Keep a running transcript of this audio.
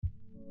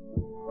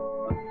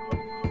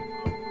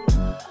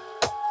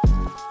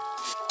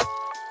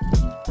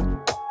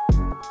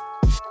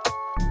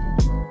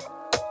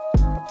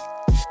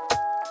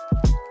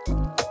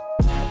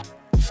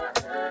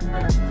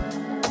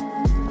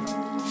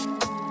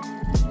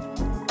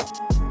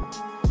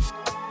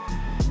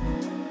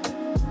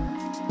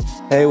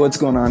Hey, what's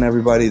going on,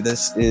 everybody?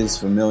 This is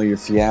Familiar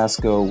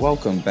Fiasco.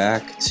 Welcome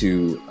back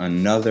to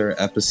another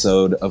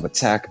episode of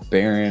Attack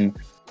Baron.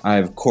 I,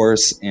 of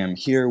course, am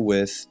here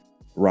with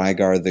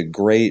Rygar the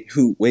Great,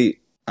 Rygar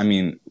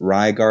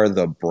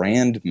the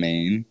Brand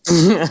Main.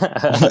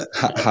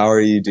 How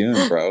are you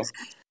doing, bro?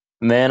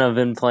 Man, I've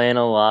been playing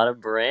a lot of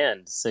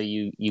Brand, so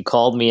you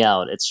called me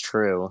out. It's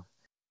true.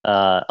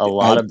 A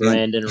lot of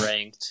Brand in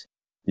Ranked.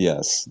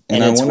 Yes.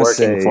 And it's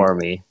working for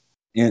me.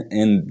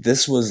 And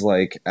this was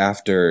like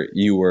after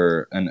you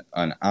were an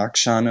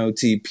Akshan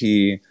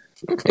OTP,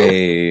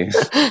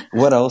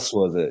 what else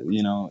was it?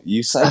 You know,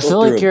 you cycled I feel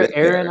through like a you're bit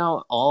airing there.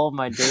 out all of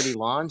my dirty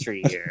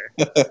laundry here.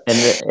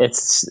 And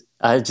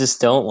I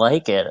just don't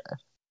like it.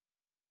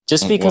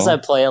 Just because I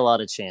play a lot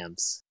of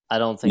champs, I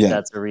don't think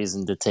that's a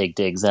reason to take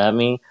digs at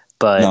me.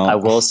 But No. I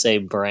will say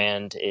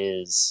Brand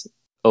is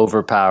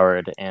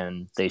overpowered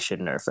and they should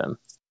nerf him.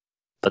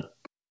 But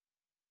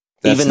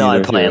even though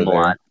I play him a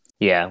lot.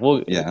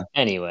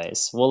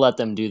 Anyways, we'll let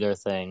them do their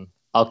thing.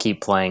 I'll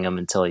keep playing him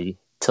until he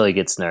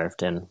gets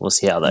nerfed, and we'll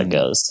see how that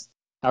goes.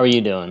 How are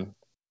you doing?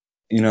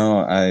 You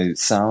know, I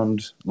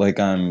sound like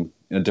I'm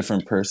a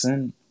different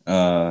person.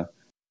 I'm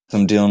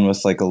dealing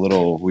with like a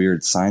little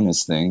weird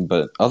sinus thing,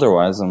 but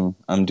otherwise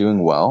I'm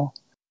doing well.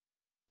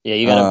 Yeah,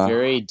 you got a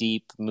very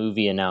deep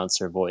movie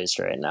announcer voice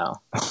right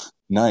now.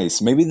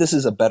 Nice. Maybe this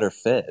is a better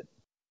fit.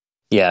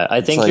 Yeah,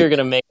 I think you're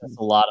gonna make us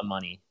a lot of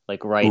money,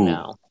 like right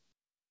now.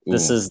 Ooh.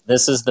 This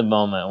is the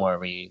moment where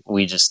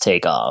we just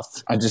take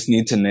off. I just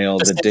need to nail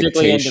the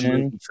dictation, into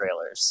movie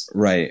trailers,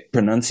 right?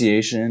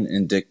 Pronunciation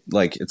and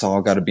it's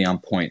all got to be on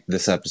point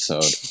this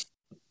episode.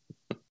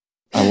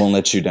 I won't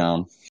let you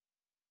down.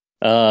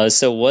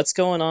 So what's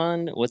going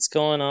on? What's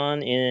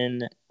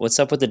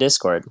up with the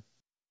Discord?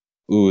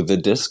 Ooh, the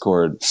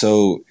Discord.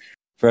 So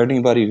for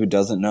anybody who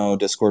doesn't know,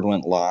 Discord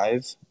went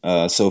live.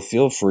 So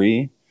feel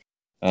free.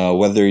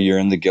 Whether you're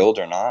in the guild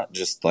or not,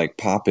 just like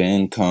pop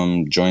in,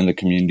 come join the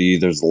community.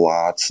 There's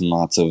lots and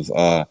lots of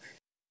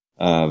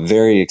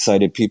very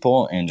excited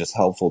people and just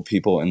helpful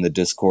people in the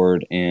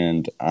Discord,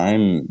 and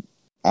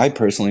I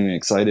personally am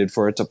excited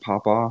for it to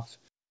pop off.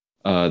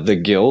 The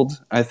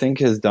guild, I think,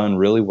 has done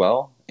really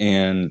well,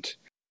 and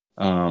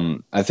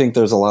I think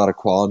there's a lot of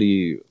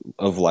quality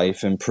of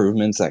life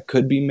improvements that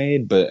could be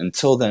made, but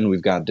until then,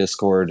 we've got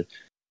Discord,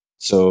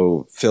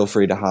 so feel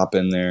free to hop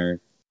in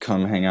there.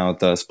 Come hang out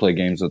with us, play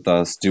games with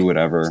us, do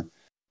whatever.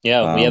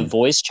 Yeah, we have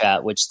voice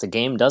chat, which the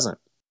game doesn't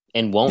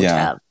and won't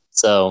have.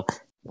 So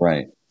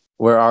right,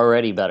 we're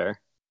already better.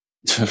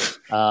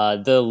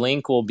 The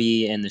link will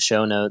be in the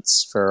show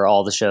notes for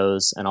all the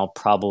shows, and I'll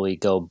probably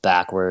go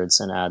backwards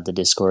and add the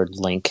Discord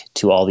link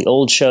to all the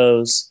old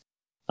shows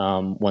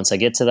once I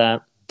get to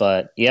that.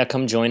 But yeah,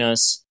 come join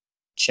us,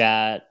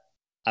 chat.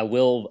 I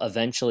will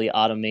eventually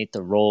automate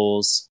the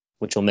roles,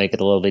 which will make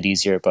it a little bit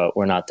easier, but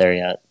we're not there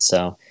yet.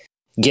 So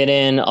get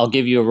in. I'll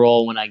give you a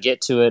role when I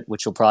get to it,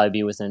 which will probably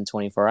be within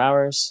 24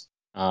 hours.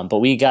 But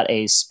we got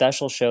a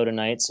special show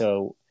tonight,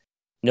 so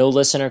no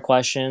listener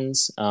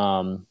questions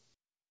and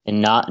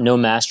no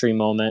mastery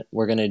moment.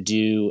 We're going to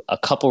do a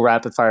couple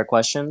rapid fire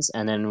questions,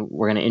 and then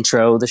we're going to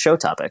intro the show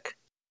topic.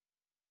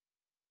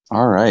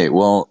 All right.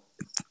 Well,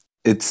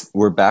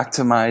 we're back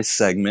to my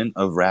segment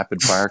of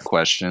rapid fire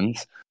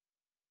questions.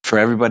 For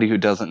everybody who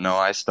doesn't know,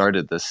 I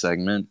started this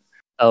segment.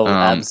 Oh,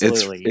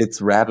 absolutely. It's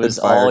rapid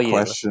fire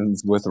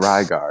questions with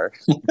Rygar.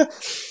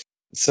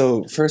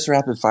 So, first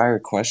rapid fire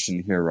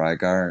question here,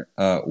 Rygar.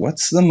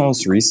 What's the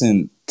most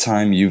recent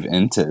time you've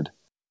inted?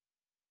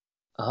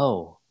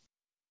 Oh.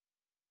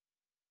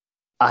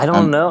 I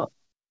don't know.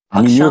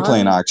 I mean, you were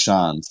playing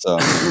Akshan, so.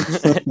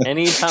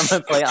 Anytime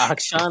I play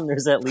Akshan,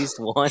 there's at least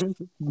one.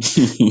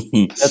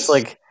 That's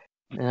like,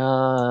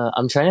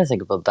 I'm trying to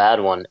think of a bad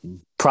one.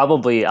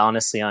 Probably,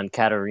 honestly, on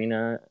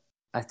Katarina.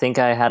 I think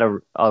I had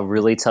a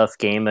really tough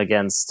game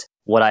against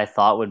what I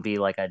thought would be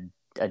like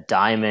a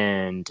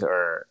diamond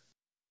or,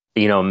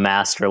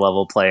 master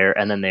level player,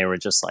 and then they were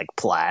just like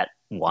plat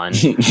 1.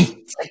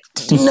 Like,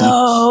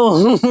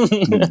 no!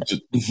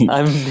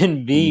 I've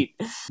been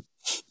beat.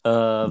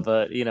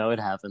 But it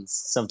happens.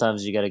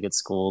 Sometimes you gotta get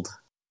schooled.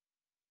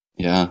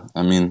 Yeah,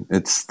 I mean,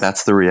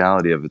 that's the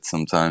reality of it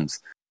sometimes.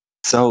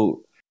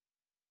 So,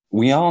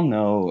 we all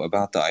know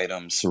about the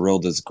item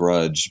Cyrilda's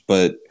Grudge,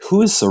 but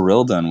who is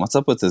Cyrilda and what's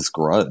up with this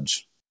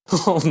grudge?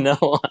 Oh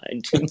no,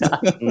 I do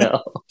not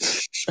know.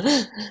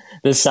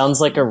 This sounds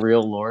like a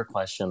real lore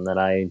question that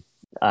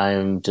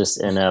I'm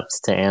just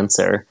inept to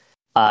answer.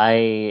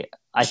 I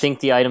think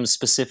the item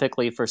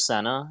specifically for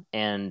Senna,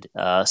 and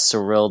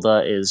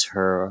Cyrilda is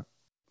her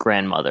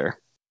grandmother.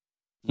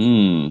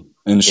 And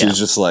she's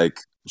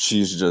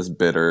just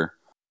bitter.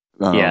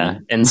 Yeah,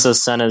 and so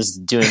Senna's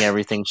doing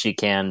everything she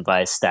can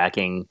by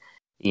stacking,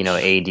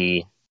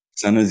 AD.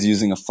 Senna's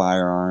using a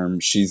firearm.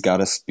 She's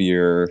got a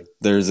spear.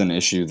 There's an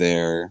issue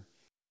there.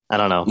 I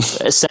don't know.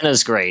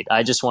 Senna's great.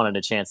 I just wanted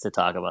a chance to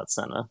talk about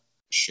Senna.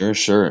 Sure.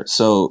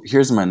 So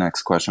here's my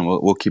next question.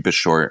 We'll keep it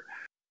short.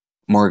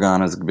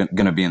 Morgana's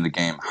going to be in the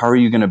game. How are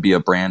you going to be a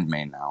brand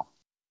main now?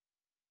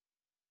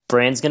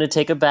 Brand's going to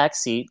take a back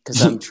seat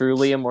because I'm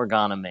truly a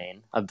Morgana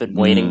main. I've been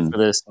waiting for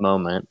this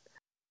moment,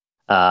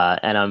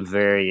 and I'm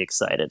very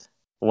excited.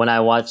 When I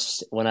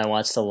watched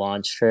the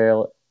launch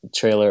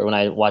trailer, when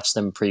I watched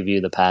them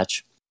preview the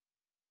patch,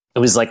 it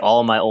was like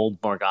all my old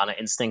Morgana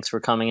instincts were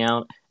coming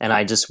out, and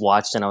I just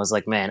watched and I was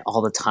like, man,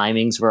 all the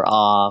timings were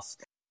off.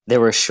 They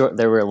were short.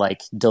 They were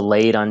like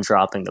delayed on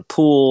dropping the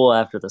pool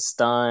after the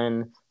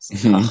stun.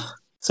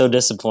 So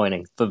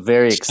disappointing, but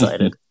very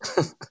excited.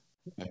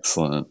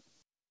 Excellent.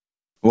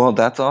 Well,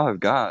 that's all I've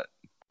got.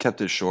 Kept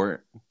it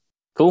short.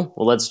 Cool.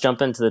 Well, let's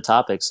jump into the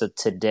topic. So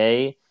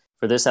today,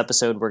 for this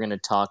episode, we're going to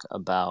talk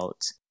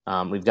about,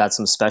 we've got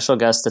some special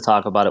guests to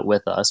talk about it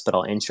with us, but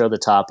I'll intro the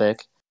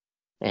topic,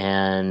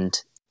 and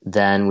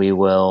then we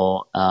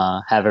will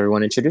have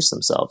everyone introduce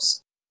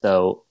themselves.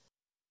 So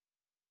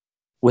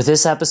with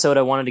this episode,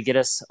 I wanted to get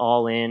us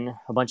all in,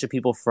 a bunch of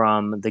people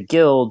from the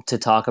guild, to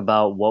talk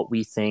about what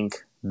we think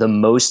the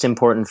most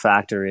important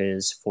factor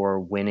is for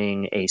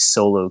winning a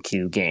solo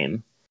queue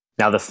game.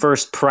 Now, the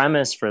first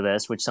premise for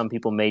this, which some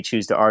people may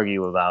choose to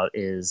argue about,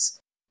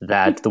 is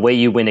that the way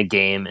you win a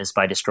game is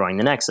by destroying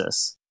the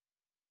Nexus.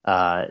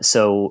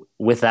 So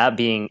with that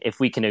being, if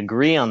we can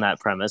agree on that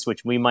premise,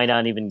 which we might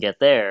not even get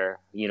there,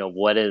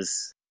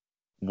 what's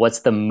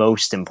the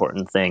most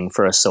important thing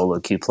for a solo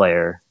queue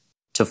player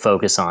to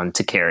focus on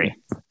to carry?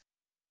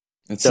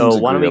 So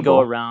why don't we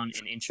go around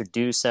and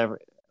introduce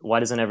why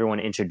doesn't everyone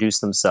introduce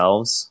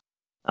themselves?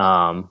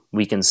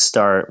 We can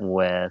start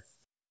with,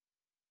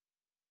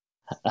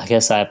 I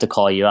guess I have to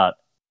call you out.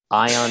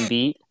 Ion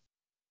Beat.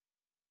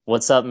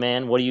 What's up,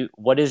 man?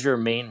 What is your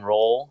main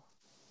role?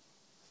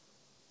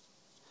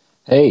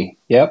 Hey,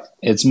 yep,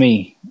 it's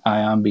me,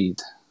 Ion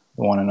Beat,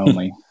 the one and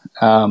only.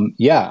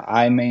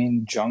 I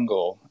main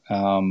jungle.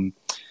 And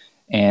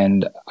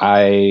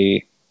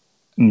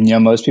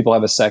most people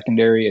have a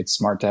secondary. It's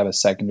smart to have a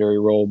secondary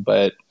role,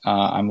 but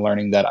I'm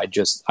learning that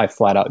I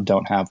flat out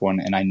don't have one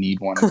and I need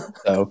one.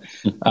 So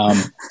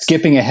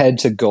skipping ahead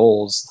to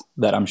goals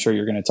that I'm sure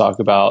you're going to talk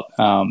about,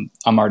 I'm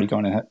already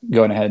going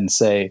ahead and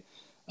say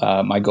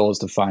my goal is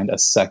to find a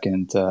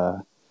second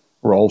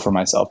role for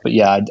myself. But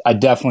yeah, I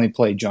definitely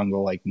play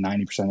jungle like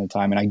 90% of the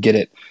time, and I get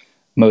it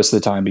most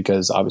of the time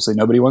because obviously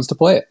nobody wants to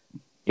play it.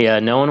 Yeah,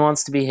 no one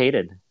wants to be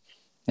hated.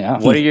 Yeah.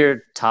 What are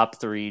your top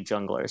 3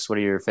 junglers? What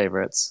are your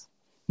favorites?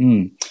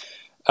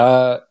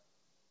 I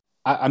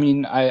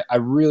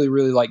really,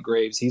 really like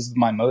Graves. He's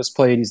my most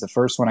played. He's the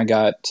first one I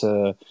got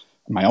to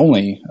my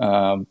only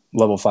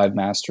level 5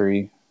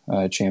 mastery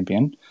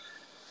champion.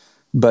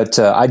 But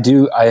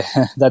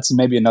that's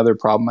maybe another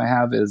problem I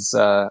have is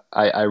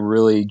I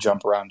really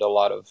jump around to a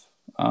lot of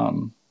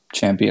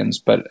champions,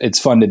 but it's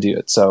fun to do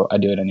it, so I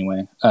do it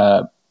anyway.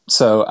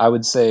 So I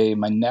would say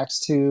my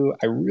next 2,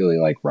 I really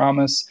like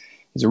Rammus.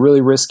 He's a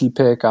really risky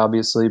pick,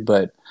 obviously,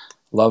 but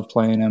love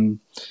playing him.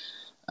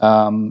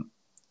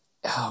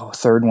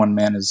 Third one,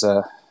 man, is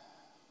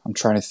I'm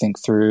trying to think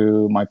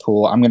through my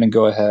pool. I'm going to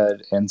go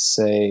ahead and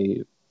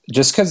say,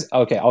 just because,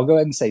 okay, I'll go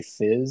ahead and say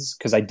Fizz,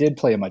 because I did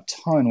play him a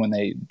ton when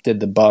they did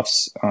the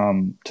buffs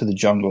to the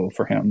jungle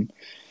for him,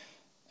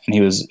 and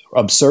he was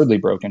absurdly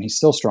broken. He's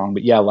still strong,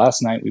 but yeah,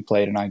 last night we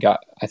played, and I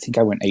think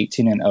I went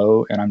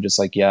 18-0, and I'm just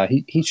like, yeah,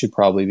 he should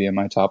probably be in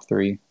my top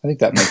 3. I think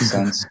that makes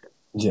sense.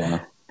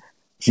 Yeah.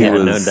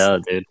 No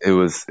doubt, dude. It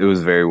was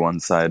very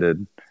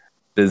one-sided.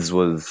 Fizz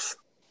was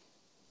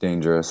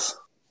dangerous.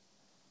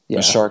 Yeah.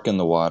 A shark in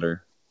the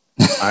water.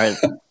 All right.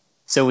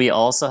 So we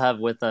also have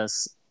with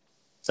us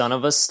Son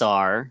of a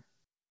Star,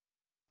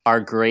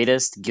 our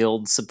greatest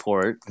guild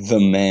support.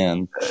 The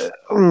man.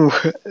 Ooh,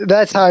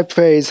 that's high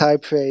praise, high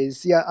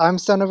praise. Yeah, I'm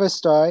Son of a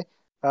Star.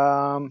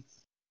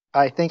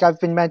 I think I've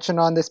been mentioned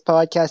on this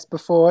podcast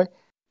before.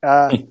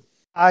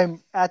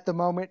 I'm at the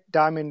moment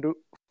Diamond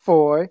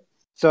 4,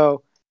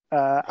 so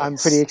I'm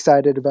pretty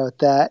excited about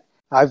that.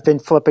 I've been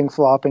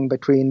flopping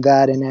between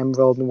that and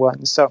Emerald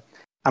 1, so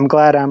I'm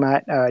glad I'm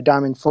at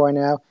Diamond 4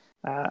 now.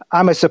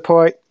 I'm a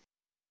support.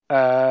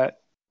 I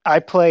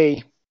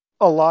play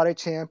a lot of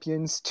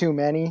champions, too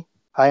many.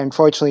 I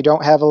unfortunately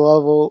don't have a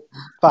level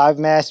 5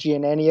 mastery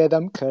in any of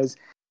them because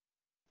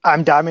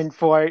I'm Diamond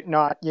 4,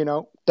 not,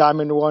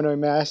 Diamond 1 or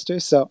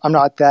Master, so I'm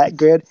not that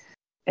good.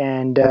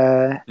 And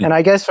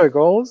I guess for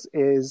goals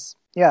is,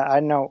 I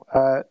don't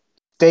know,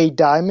 stay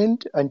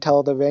Diamond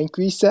until the rank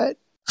reset.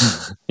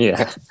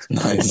 Yeah.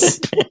 Nice.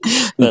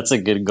 That's a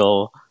good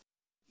goal.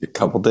 A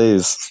couple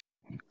days.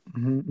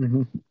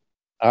 Mm-hmm.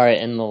 All right,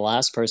 and the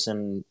last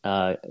person,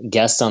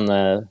 guest on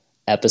the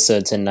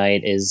episode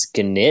tonight is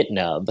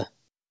Gnitnub.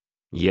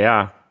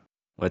 Yeah.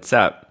 What's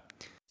up?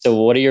 So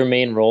what are your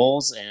main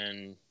roles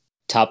and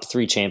top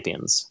 3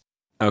 champions?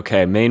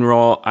 Okay, main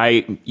role.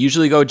 I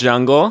usually go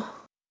jungle.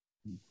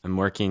 I'm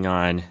working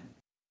on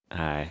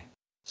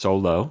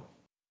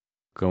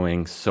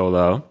going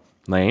solo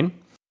lane.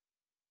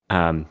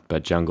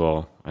 But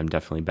jungle, I'm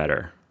definitely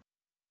better.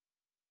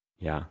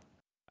 Yeah.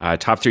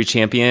 Top 3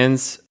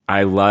 champions.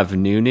 I love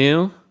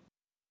Nunu.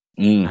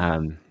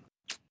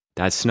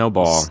 That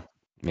snowball,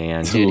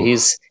 man. Dude,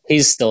 he's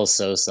still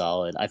so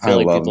solid. I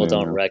feel like people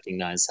don't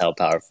recognize how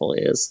powerful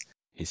he is.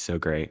 He's so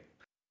great.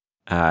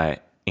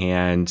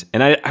 And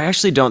I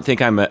actually don't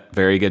think I'm a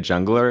very good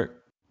jungler.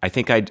 I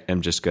think I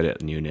am just good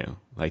at Nunu.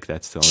 Like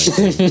that's the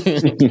only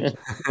thing.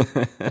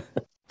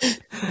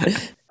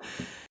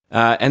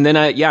 And then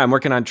I'm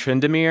working on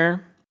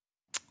Tryndamere,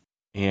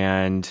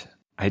 and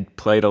I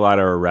played a lot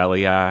of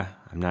Aurelia.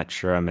 I'm not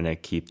sure I'm gonna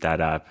keep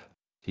that up.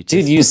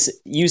 Dude, you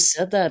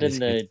said that in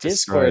the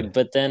Discord,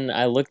 but then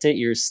I looked at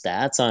your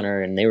stats on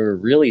her, and they were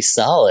really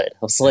solid. I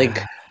was like,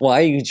 "Why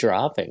are you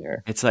dropping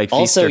her?" It's like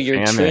also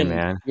your trend,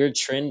 man. Your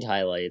trend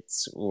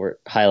highlights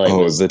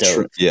was the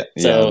dope.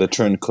 The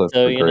trend clips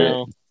were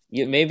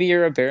great. Maybe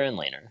you're a Baron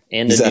laner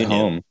and he's a at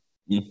home.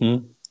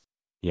 Mm-hmm.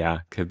 Yeah,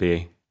 could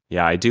be.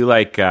 Yeah, I do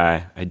like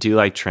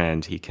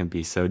Trend. He can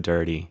be so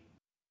dirty.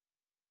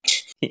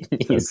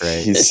 He's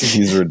great.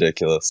 He's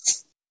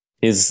ridiculous.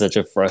 He's such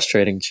a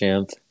frustrating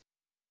champ.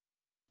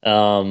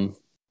 Well,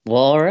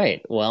 all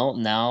right. Well,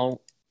 now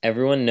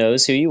everyone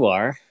knows who you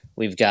are.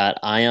 We've got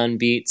Ion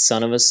Beat,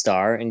 Son of a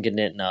Star, and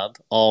Gnitnub,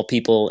 all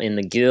people in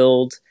the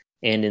guild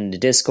and in the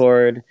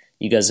Discord.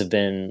 You guys have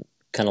been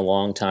kind of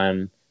long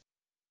time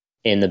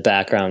in the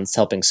background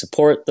helping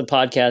support the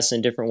podcast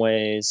in different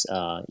ways.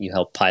 You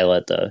help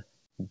pilot the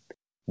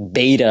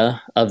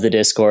beta of the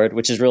Discord,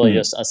 which is really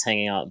just us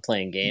hanging out and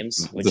playing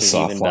games, which is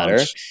even better.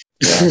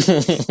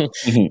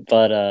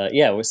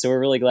 Yeah. But so we're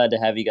really glad to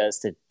have you guys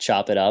to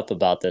chop it up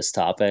about this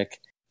topic,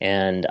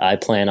 and I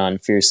plan on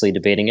fiercely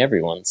debating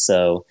everyone.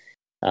 So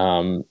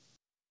can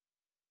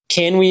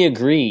we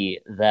agree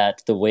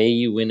that the way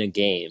you win a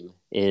game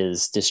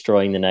is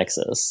destroying the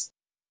Nexus?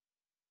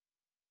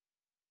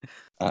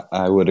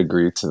 I would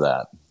agree to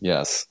that.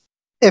 Yes.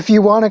 If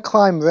you want to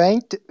climb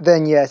ranked,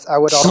 then yes, I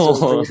would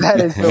also agree that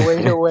is the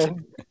way to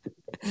win.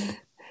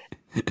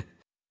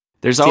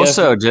 There's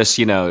also just,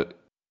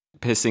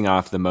 pissing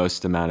off the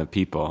most amount of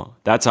people.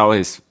 That's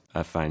always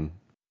a fun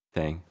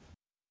thing.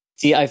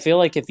 See, I feel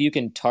like if you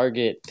can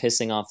target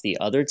pissing off the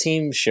other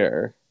team,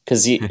 sure.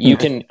 Because you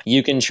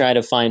can try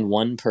to find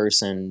one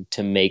person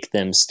to make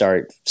them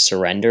start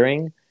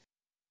surrendering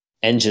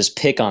and just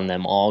pick on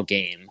them all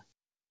game.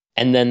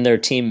 And then their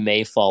team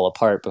may fall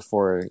apart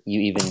before you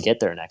even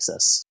get their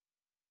Nexus.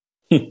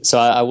 So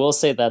I will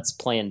say that's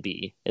plan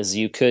B, is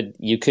you could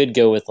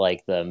go with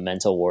like the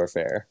mental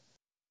warfare.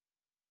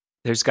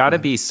 There's got to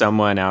be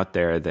someone out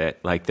there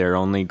that like their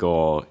only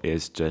goal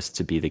is just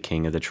to be the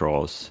king of the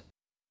trolls.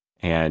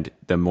 And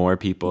the more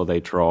people they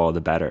troll,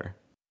 the better.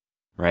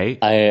 Right?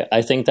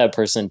 I think that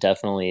person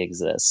definitely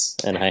exists.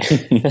 And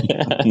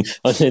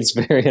it's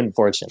very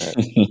unfortunate.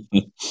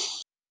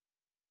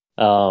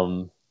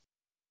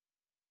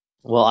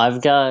 Well,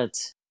 I've got,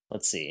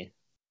 let's see.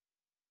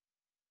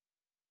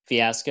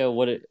 Fiasco,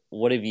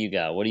 what have you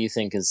got? What do you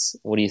think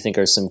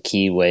are some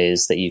key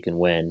ways that you can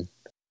win?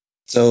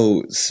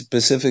 So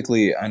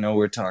specifically, I know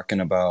we're talking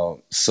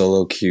about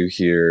solo queue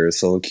here,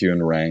 solo queue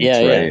and ranked,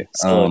 right?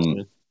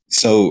 Yeah.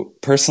 So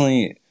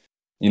personally,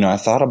 I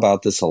thought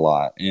about this a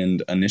lot,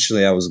 and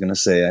initially I was going to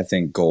say I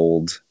think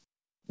gold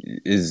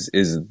is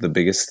the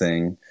biggest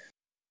thing.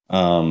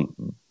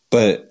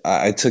 But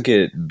I took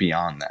it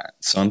beyond that.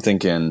 So I'm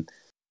thinking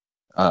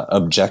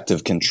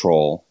objective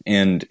control,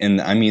 and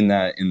I mean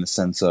that in the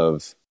sense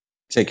of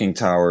taking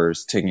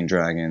towers, taking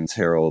dragons,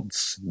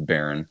 heralds,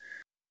 baron.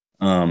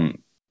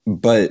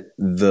 But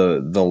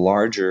the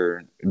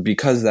larger,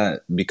 because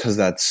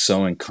that's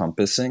so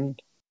encompassing,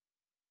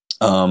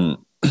 I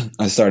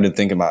started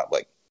thinking about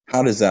like,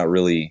 how does that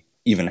really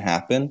even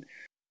happen?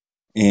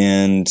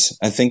 And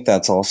I think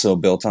that's also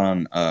built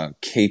on a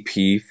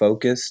KP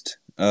focused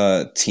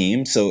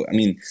team. So I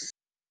mean,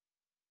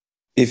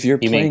 if you're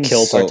playing mean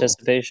kill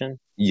participation?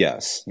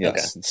 Yes. Okay.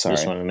 Sorry.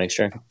 Just wanted to make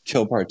sure.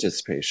 Kill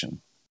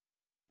participation.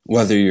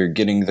 Whether you're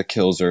getting the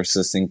kills or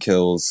assisting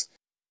kills,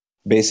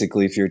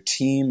 basically, if your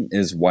team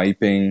is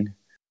wiping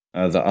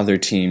the other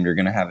team, you're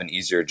going to have an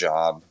easier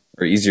job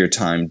or easier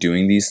time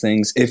doing these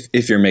things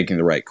if you're making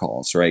the right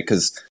calls, right?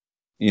 Because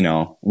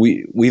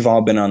we've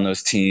all been on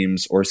those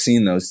teams or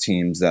seen those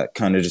teams that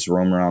kind of just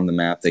roam around the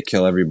map. They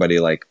kill everybody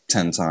like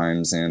 10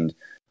 times and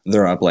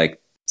they're up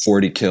like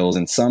 40 kills,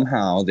 and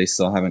somehow they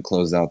still haven't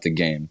closed out the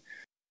game.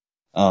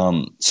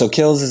 So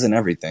kills isn't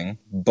everything,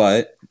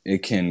 but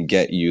it can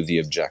get you the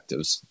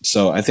objectives.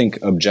 So I think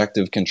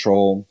objective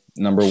control,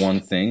 number one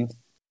thing.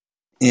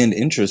 And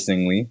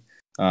interestingly,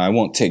 I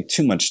won't take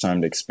too much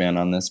time to expand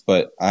on this,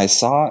 but I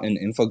saw an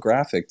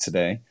infographic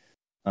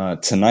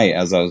tonight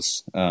as I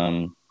was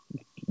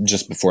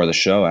just before the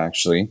show,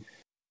 actually.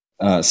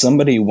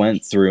 Somebody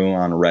went through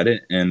on Reddit,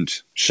 and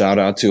shout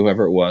out to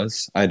whoever it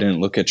was. I didn't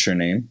look at your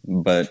name,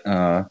 but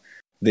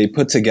they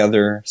put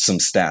together some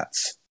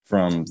stats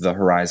from the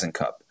Horizon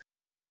Cup.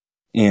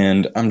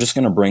 And I'm just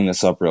going to bring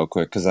this up real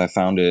quick because I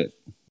found it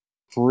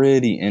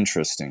pretty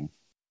interesting.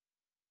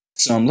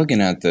 So I'm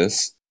looking at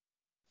this,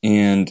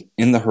 and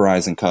in the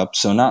Horizon Cup,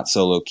 so not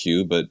solo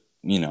queue, but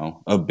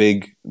a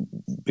big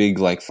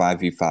like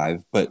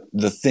 5v5. But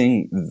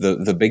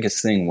the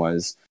biggest thing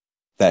was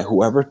that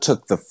whoever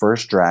took the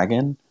first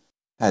dragon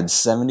had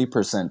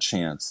 70%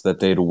 chance that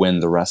they'd win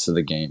the rest of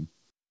the game.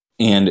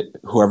 And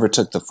whoever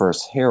took the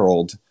first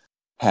herald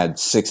had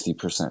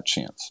 60%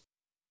 chance.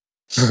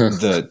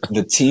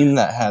 The team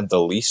that had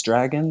the least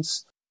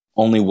dragons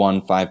only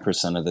won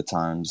 5% of the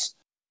times.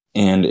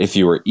 And if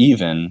you were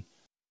even,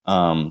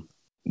 1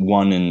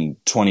 in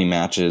 20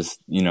 matches,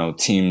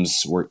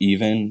 teams were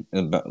even,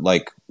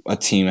 like a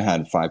team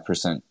had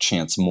 5%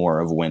 chance more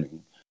of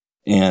winning.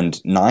 And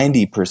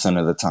 90%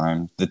 of the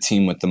time, the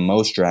team with the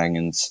most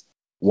dragons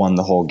won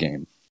the whole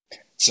game.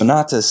 So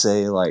not to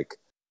say like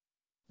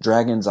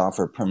dragons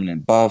offer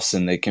permanent buffs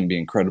and they can be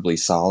incredibly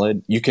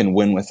solid. You can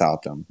win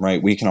without them,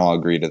 right? We can all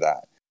agree to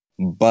that.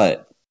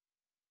 But,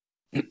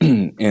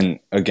 and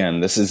again,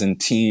 this is in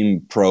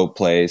team pro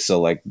play. So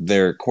like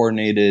they're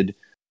coordinated,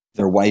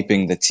 they're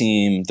wiping the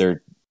team,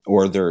 they're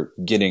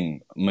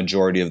getting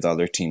majority of the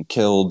other team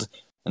killed,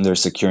 and they're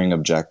securing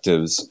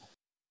objectives.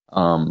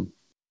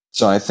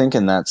 So I think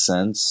in that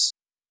sense,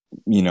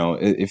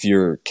 if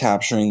you're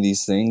capturing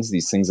these things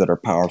that are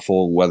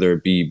powerful, whether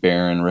it be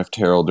Baron, Rift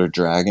Herald, or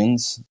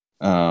Dragons,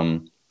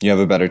 you have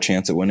a better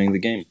chance at winning the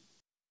game.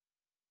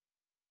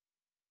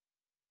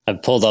 I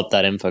pulled up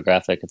that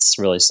infographic. It's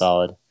really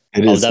solid.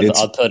 It is.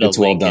 I'll put a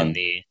link well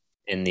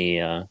in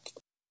the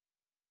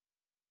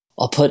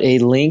I'll put a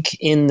link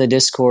in the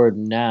Discord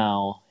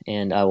now,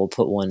 and I will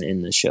put one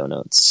in the show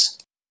notes.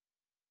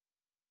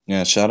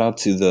 Yeah, shout out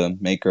to the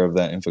maker of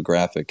that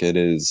infographic.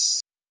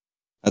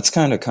 That's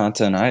kind of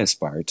content I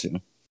aspire to.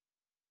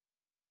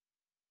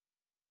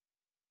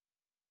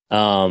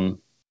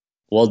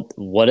 Well,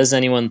 what does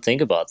anyone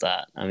think about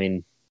that? I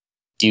mean,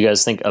 do you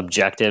guys think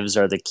objectives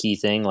are the key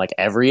thing? Like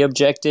every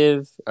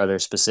objective? Are there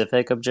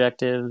specific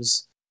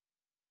objectives?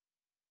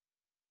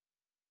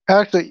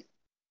 Actually,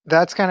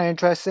 that's kind of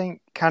interesting.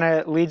 Kind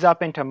of leads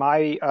up into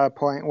my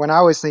point. When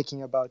I was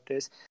thinking about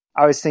this,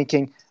 I was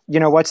thinking,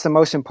 what's the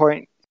most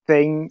important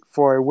thing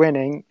for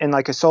winning in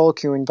like a solo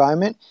queue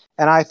environment?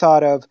 And I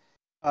thought of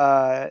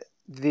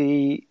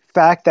the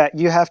fact that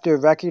you have to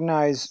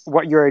recognize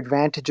what your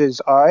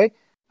advantages are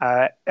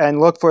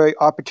and look for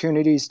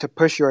opportunities to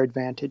push your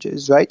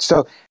advantages, right?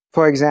 So,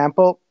 for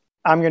example,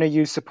 I'm going to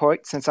use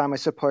support since I'm a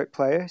support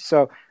player.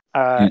 So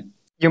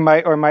you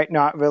might or might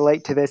not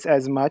relate to this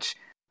as much.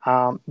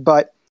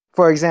 But,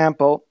 for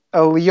example,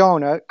 a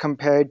Leona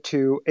compared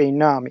to a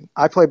Nami.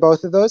 I play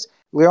both of those.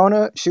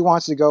 Leona, she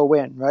wants to go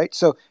win, right?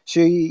 So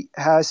she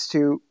has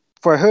to,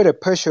 for her to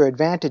push her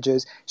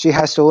advantages, she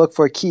has to look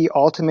for key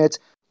ultimates,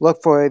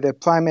 look for the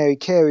primary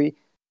carry,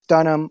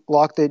 stun them,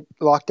 lock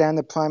down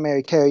the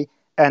primary carry,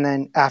 and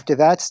then after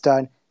that's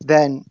done,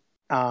 then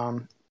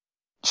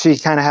she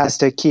kind of has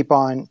to keep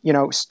on,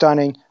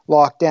 stunning,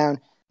 lock down,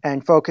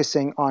 and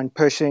focusing on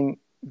pushing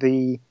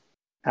the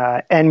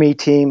enemy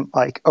team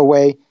like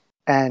away,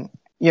 and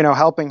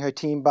helping her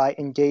team by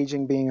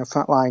engaging, being a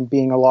frontline,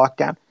 being a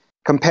lockdown.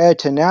 Compared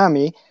to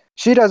Nami,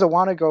 she doesn't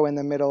want to go in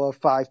the middle of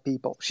 5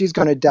 people. She's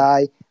going to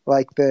die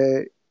like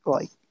the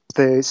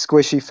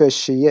squishy fish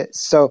she is.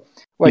 So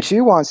what she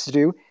wants to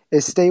do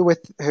is stay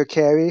with her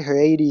carry, her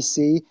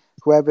ADC,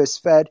 whoever's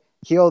fed,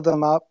 heal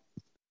them up,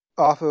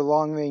 offer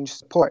long-range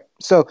support.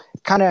 So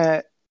kind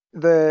of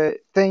the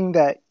thing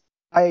that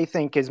I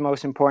think is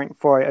most important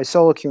for a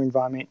solo queue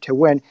environment to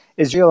win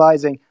is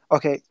realizing,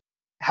 okay,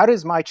 how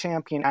does my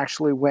champion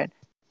actually win?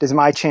 Does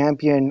my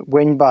champion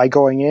win by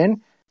going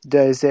in?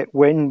 Does it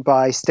win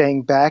by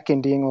staying back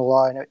and dealing a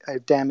lot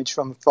of damage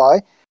from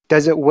afar?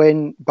 Does it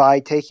win by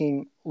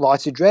taking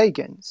lots of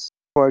dragons,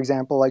 for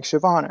example, like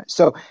Shyvana?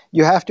 So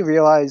you have to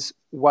realize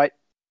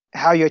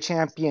how your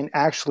champion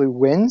actually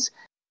wins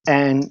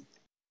and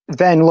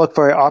then look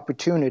for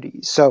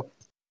opportunities. So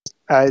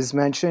as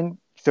mentioned,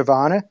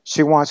 Shyvana,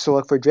 she wants to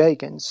look for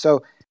dragons.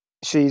 So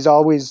she's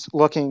always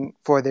looking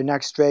for the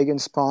next dragon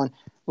spawn,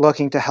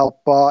 looking to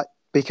help bot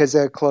because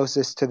they're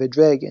closest to the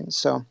dragons.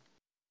 So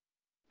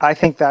I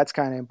think that's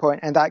kind of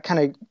important. And that kind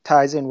of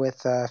ties in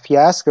with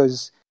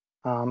Fiasco's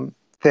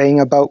thing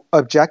about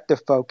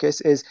objective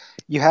focus is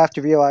you have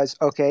to realize,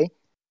 okay,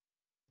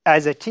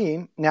 as a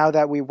team, now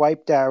that we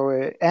wiped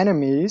our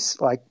enemies,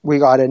 like we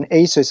got an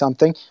ace or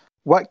something,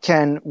 what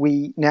can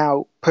we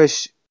now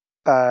push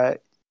the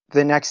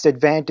next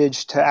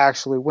advantage to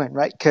actually win,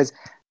 right? Because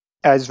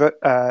as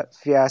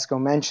Fiasco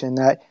mentioned,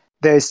 that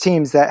there's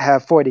teams that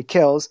have 40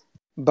 kills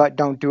but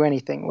don't do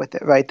anything with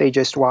it, right? They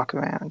just walk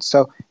around.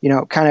 So,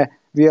 kind of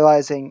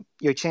realizing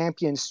your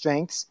champion's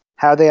strengths,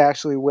 how they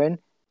actually win,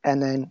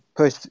 and then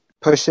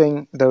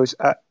pushing those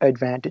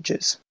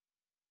advantages.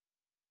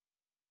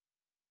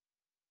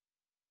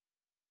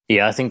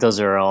 Yeah, I think that's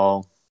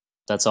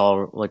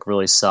all like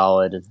really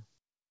solid.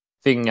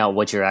 Figuring out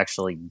what you're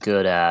actually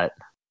good at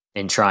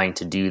and trying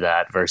to do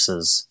that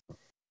versus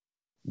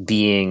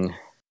being,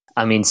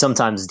 I mean,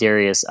 sometimes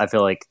Darius, I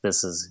feel like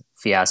this is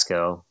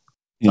Fiasco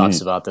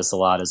talks about this a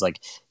lot, is like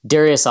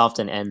Darius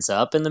often ends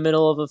up in the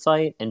middle of a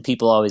fight and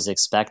people always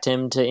expect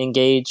him to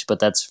engage,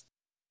 but it's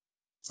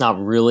not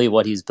really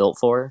what he's built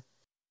for.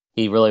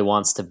 He really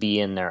wants to be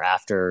in there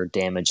after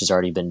damage has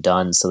already been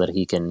done so that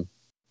he can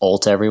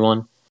ult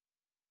everyone.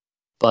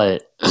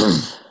 But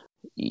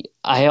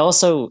I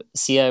also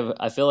see,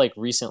 I feel like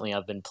recently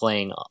I've been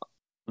playing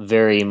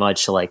very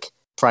much like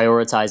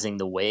prioritizing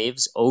the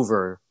waves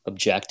over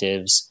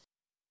objectives,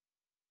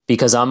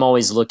 because I'm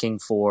always looking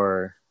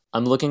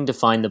to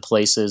find the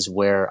places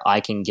where I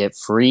can get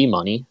free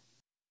money,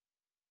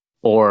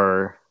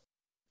 or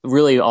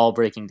really all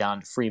breaking down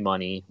to free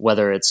money,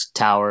 whether it's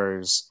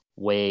towers,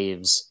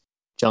 waves,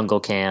 jungle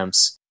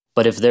camps.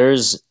 But if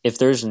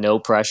there's no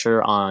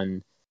pressure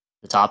on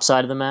the top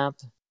side of the map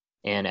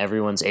and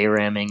everyone's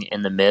A-ramming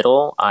in the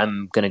middle,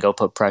 I'm going to go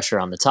put pressure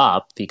on the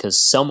top,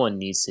 because someone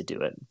needs to do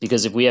it.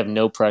 Because if we have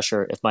no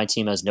pressure, if my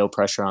team has no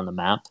pressure on the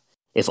map,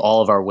 if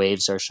all of our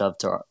waves are shoved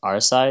to our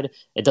side,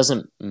 it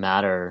doesn't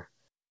matter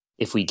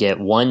if we get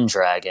one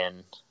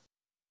dragon,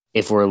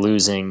 if we're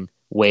losing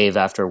wave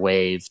after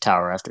wave,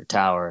 tower after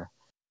tower.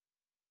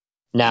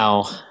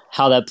 Now,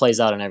 how that plays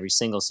out in every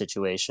single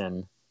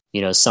situation,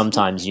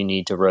 sometimes you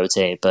need to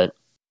rotate, but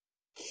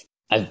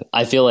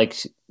I feel like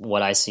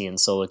what I see in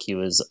solo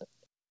queue is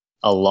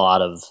a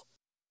lot of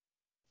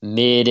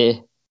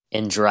mid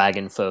and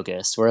dragon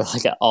focused, where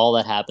like all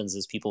that happens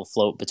is people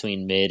float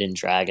between mid and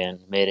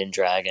dragon,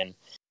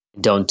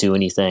 don't do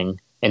anything,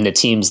 and the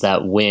teams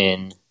that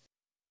win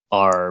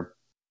are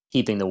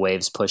keeping the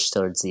waves pushed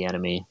towards the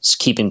enemy, just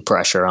keeping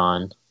pressure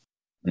on.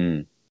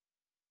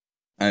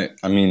 I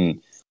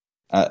mean,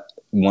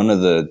 one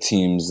of the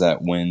teams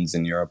that wins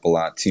in Europe a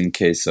lot, Team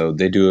Queso,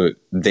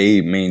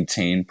 they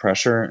maintain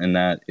pressure, and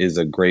that is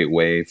a great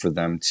way for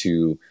them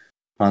to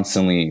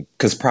constantly,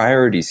 because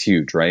priority is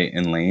huge, right?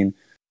 In lane,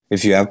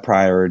 if you have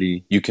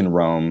priority, you can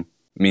roam,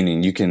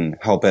 meaning you can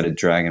help at a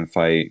dragon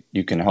fight,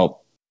 you can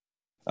help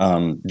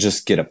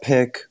just get a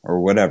pick or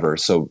whatever.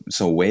 So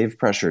wave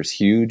pressure is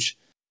huge.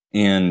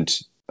 And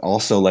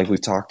also, like we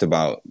talked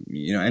about,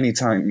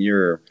 anytime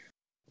you're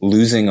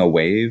losing a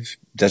wave,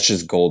 that's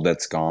just gold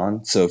that's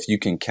gone. So if you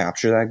can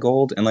capture that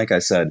gold, and like I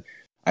said,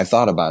 I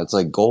thought about it, it's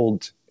like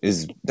gold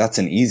that's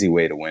an easy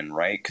way to win,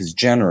 right? Because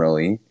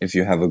generally, if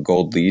you have a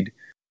gold lead,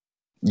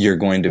 you're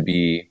going to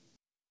be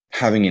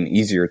having an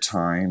easier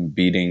time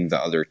beating the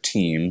other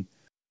team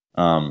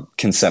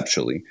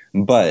conceptually.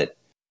 But,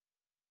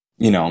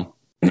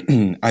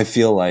 I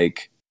feel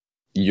like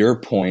your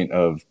point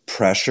of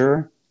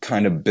pressure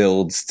kind of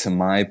builds to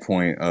my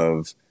point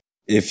of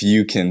if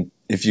you can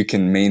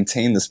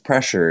maintain this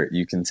pressure,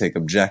 you can take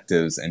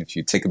objectives, and if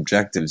you take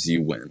objectives,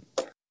 you win.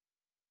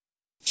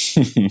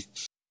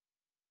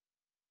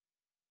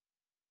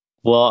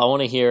 Well, I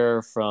want to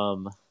hear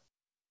from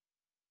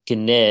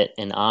Gnit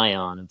and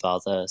Ion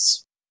about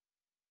this.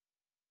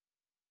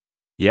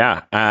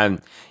 Yeah.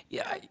 I've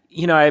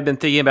been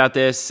thinking about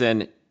this,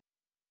 and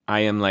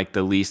I am like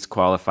the least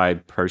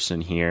qualified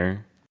person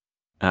here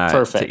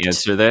to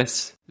answer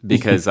this,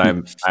 because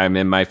I'm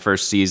in my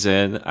first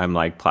season. I'm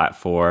like plat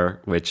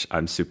 4, which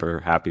I'm super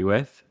happy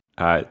with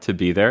to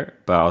be there,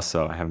 but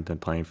also I haven't been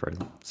playing for a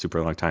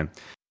super long time.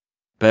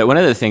 But one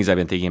of the things I've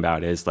been thinking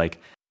about is like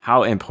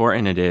how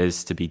important it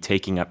is to be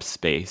taking up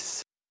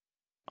space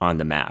on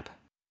the map,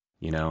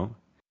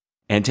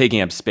 and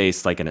taking up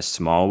space like in a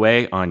small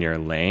way on your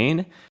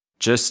lane,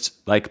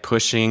 just like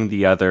pushing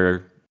the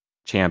other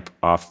champ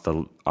off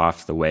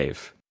the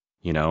wave,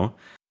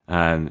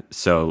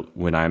 So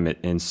when I'm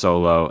in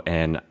solo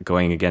and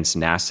going against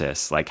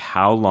Nasus, like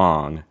how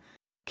long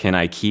can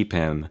I keep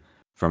him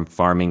from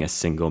farming a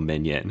single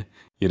minion?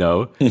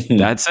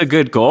 That's a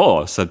good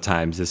goal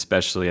sometimes,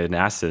 especially a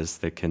Nasus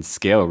that can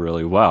scale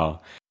really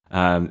well.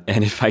 And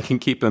if I can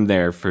keep him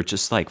there for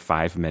just like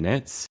 5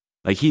 minutes,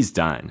 like he's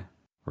done,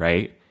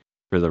 right?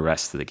 For the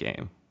rest of the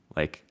game.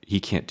 Like he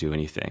can't do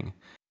anything.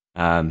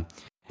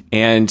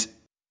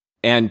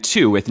 And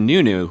two, with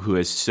Nunu, who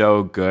is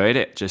so good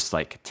at just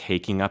like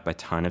taking up a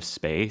ton of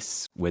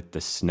space with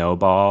the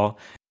snowball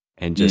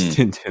and just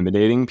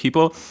intimidating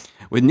people.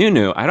 With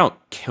Nunu, I don't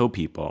kill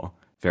people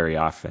very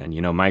often.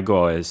 My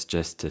goal is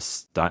just to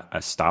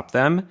stop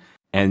them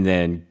and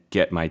then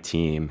get my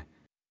team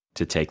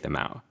to take them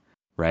out,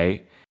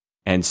 right?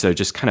 And so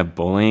just kind of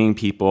bullying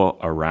people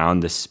around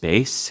the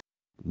space,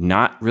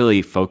 not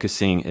really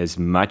focusing as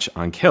much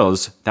on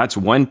kills. That's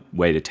one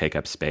way to take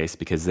up space,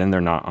 because then they're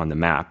not on the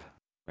map.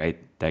 Right?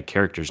 That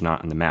character's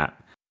not on the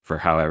map for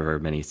however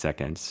many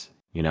seconds,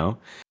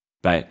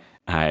 But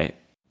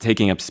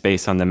taking up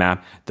space on the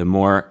map, the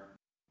more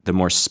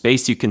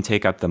space you can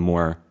take up, the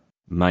more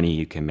money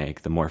you can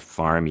make, the more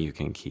farm you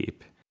can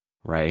keep,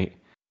 right?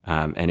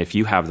 And if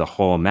you have the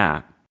whole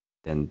map,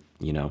 then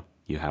you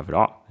have it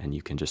all, and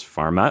you can just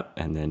farm up,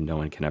 and then no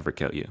one can ever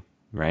kill you,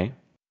 right?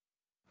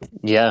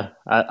 Yeah,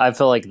 I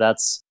feel like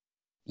that's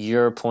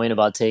your point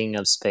about taking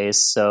up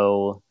space.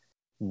 So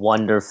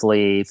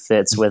wonderfully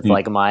fits with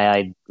like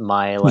my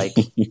like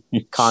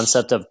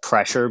concept of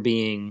pressure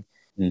being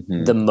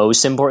the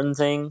most important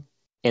thing,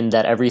 and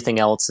that everything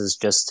else is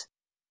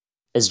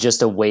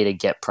just a way to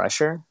get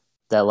pressure.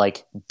 That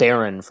like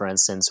Baron, for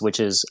instance,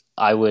 which is,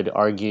 I would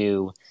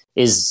argue,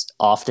 is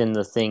often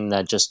the thing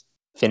that just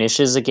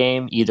finishes a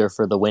game, either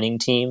for the winning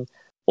team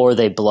or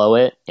they blow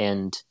it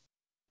and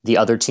the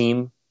other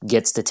team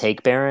gets to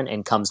take Baron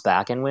and comes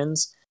back and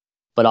wins.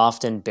 But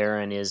often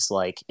Baron is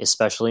like,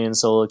 especially in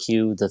solo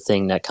queue, the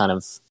thing that kind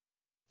of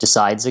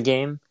decides a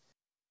game.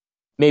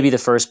 maybe the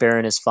first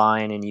Baron is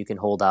fine and you can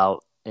hold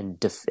out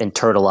and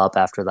turtle up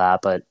after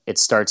that, but it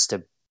starts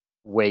to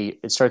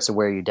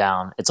wear you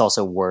down. It's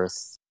also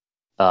worth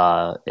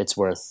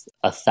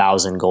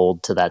 1,000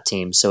 gold to that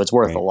team, so it's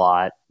worth a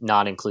lot,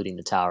 not including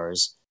the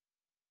towers.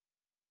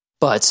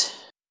 But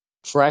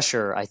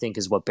pressure, I think,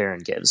 is what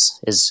Baron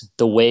gives. Is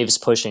the waves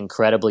push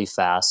incredibly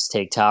fast,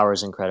 take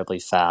towers incredibly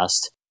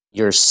fast.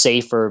 You're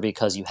safer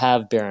because you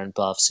have Baron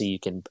buff, so you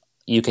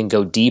can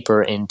go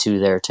deeper into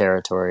their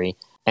territory.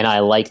 And I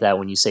like that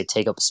when you say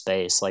take up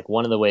space. Like,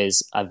 one of the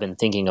ways I've been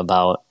thinking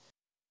about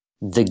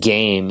the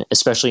game,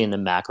 especially in the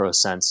macro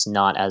sense,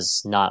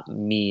 not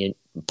me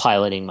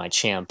piloting my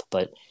champ,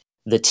 but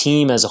the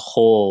team as a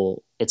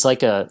whole, it's like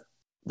the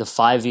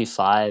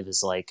 5v5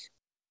 is like,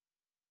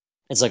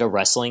 it's like a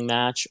wrestling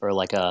match or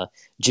like a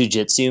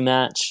jiu-jitsu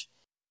match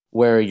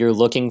where you're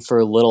looking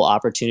for little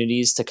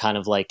opportunities to kind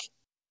of like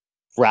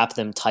wrap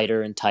them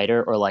tighter and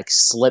tighter, or like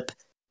slip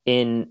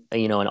in,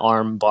 an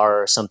arm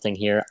bar or something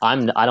here.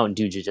 I don't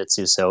do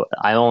jiu-jitsu, so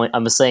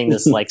I'm saying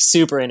this like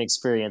super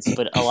inexperienced,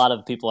 but a lot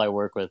of people I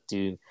work with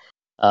do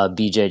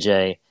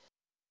BJJ.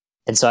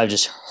 And so I've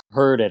just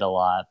heard it a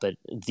lot, but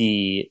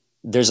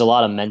there's a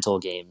lot of mental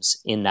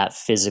games in that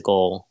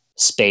physical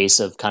space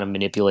of kind of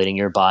manipulating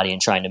your body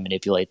and trying to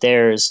manipulate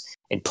theirs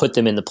and put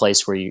them in the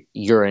place where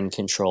you're in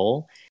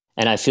control.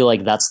 And I feel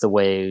like that's the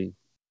way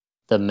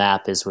the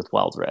map is with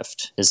Wild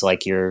Rift, is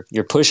like you're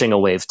pushing a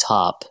wave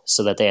top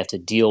so that they have to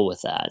deal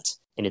with that,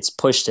 and it's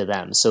pushed to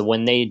them. So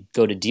when they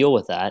go to deal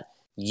with that,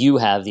 you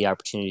have the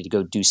opportunity to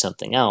go do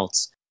something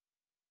else,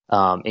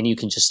 and you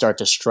can just start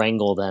to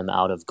strangle them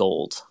out of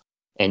gold,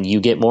 and you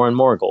get more and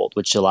more gold,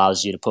 which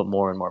allows you to put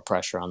more and more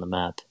pressure on the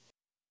map.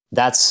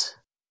 That's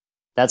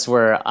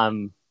where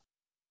I've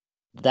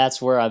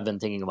been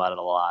thinking about it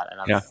a lot,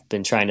 and I've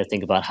been trying to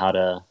think about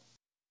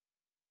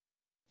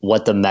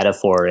what the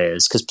metaphor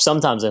is, because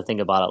sometimes I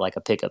think about it like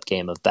a pickup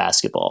game of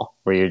basketball,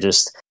 where you're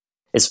just,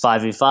 it's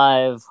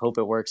 5v5, hope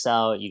it works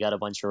out, you got a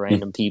bunch of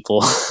random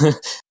people.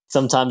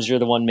 Sometimes you're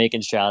the one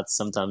making shots,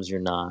 sometimes you're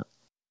not.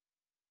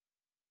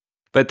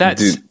 But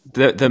that's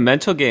the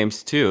mental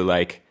games too,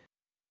 like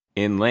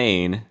in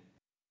lane,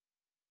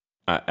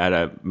 at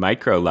a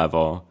micro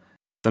level,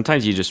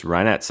 sometimes you just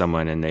run at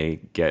someone and they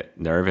get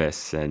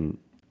nervous, and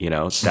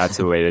that's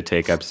a way to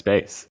take up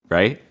space,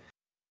 right?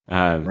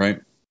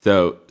 Right.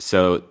 So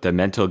the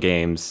mental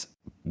games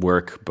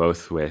work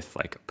both with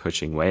like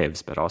pushing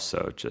waves, but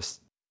also just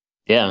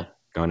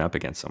going up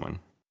against someone.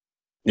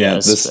 Yeah,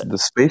 the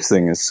space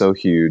thing is so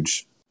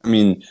huge. I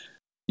mean,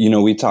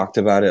 we talked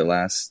about it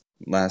last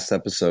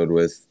episode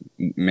with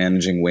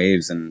managing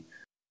waves, and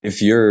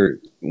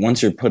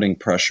once you're putting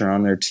pressure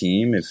on their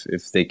team,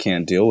 if they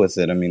can't deal with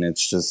it, I mean,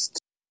 it's just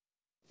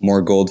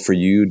more gold for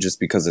you just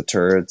because of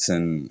turrets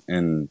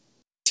and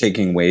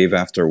taking wave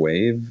after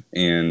wave.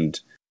 And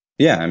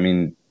yeah, I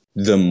mean,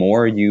 the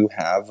more you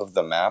have of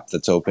the map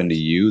that's open to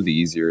you, the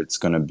easier it's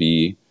going to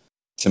be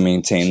to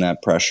maintain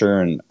that pressure.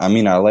 And I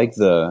mean, I like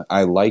the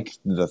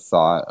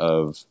thought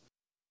of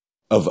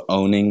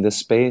owning the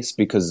space,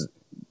 because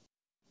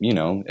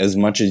as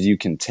much as you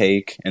can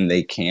take and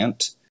they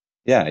can't,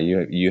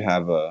 you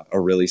have a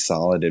really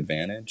solid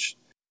advantage.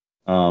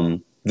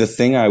 The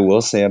thing I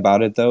will say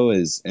about it though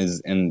is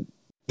and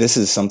this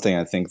is something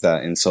I think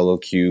that in solo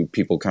queue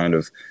people kind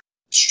of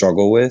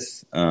struggle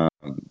with,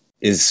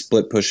 is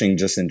split pushing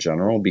just in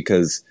general,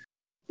 because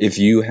if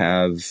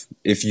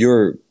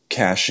you're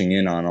cashing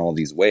in on all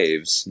these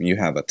waves, you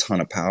have a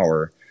ton of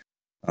power,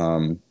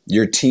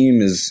 your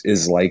team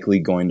is likely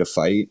going to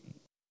fight.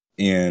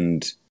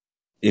 And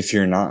if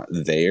you're not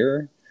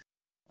there,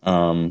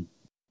 I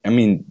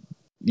mean,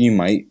 you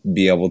might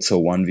be able to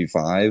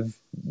 1v5,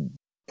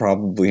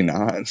 probably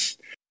not.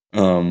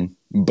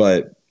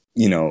 But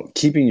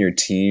keeping your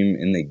team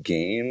in the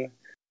game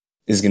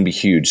is going to be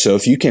huge. So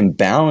if you can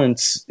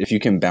balance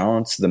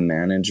the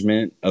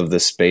management of the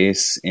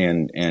space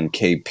and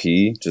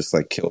KP, just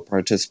like kill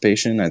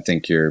participation, I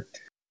think I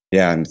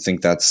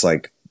think that's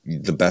like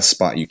the best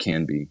spot you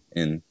can be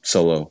in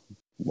solo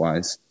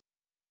wise.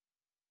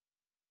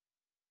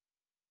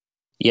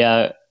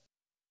 Yeah.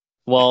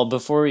 Well,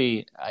 before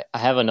I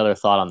have another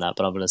thought on that,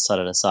 but I'm going to set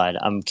it aside.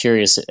 I'm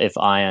curious if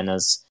Ian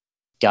has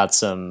got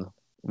some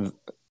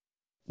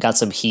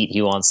heat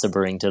he wants to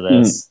bring to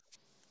this.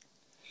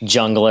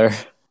 Jungler.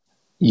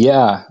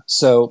 Yeah.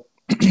 So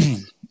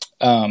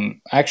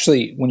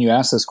actually, when you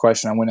asked this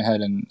question, I went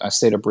ahead and I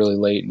stayed up really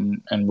late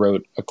and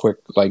wrote a quick,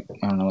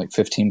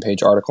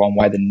 15-page article on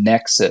why the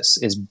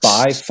Nexus is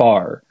by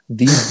far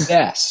the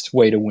best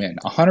way to win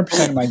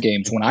 100% of my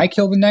games. When I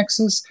kill the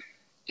Nexus,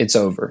 it's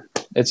over.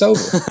 It's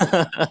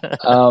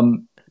over.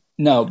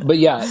 No, but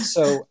yeah,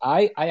 so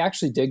I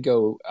actually did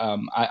go,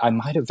 I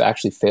might have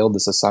actually failed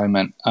this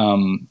assignment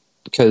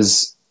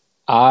because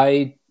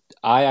I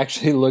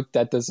actually looked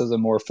at this as a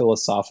more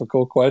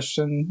philosophical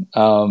question.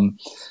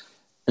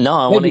 No,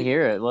 I want to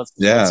hear it. Let's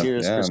hear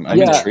this perspective. I'm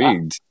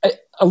intrigued.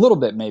 A little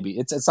bit, maybe.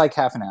 It's like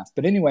half and half.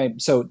 But anyway,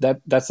 so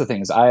that's the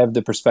thing, is I have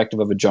the perspective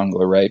of a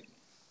jungler, right?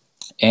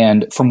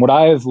 And from what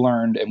I have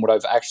learned and what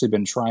I've actually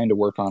been trying to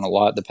work on a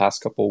lot the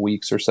past couple of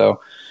weeks or so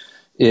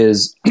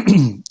is,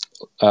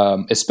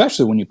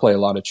 especially when you play a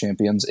lot of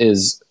champions,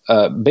 is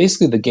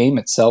basically the game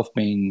itself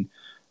being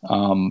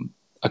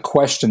a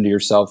question to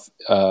yourself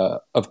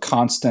of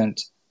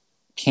constant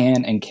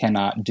can and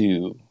cannot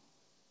do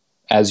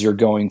as you're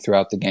going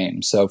throughout the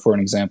game. So for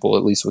an example,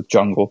 at least with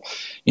jungle,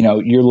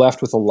 you're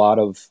left with a lot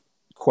of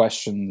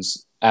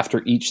questions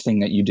after each thing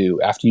that you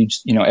do. After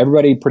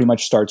everybody pretty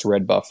much starts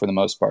red buff for the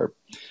most part.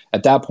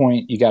 At that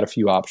point, you got a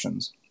few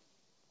options.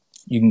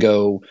 You can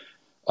go,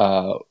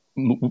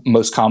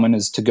 most common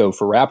is to go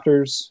for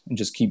Raptors and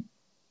just keep,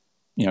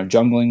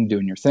 jungling,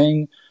 doing your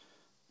thing.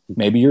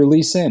 Maybe you're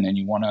Lee Sin and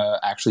you want to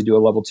actually do a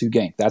level 2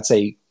 gank. That's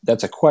a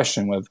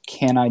question of,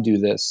 can I do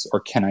this or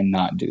can I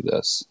not do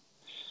this?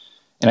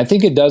 And I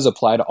think it does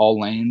apply to all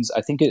lanes.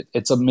 I think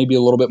it's maybe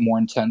a little bit more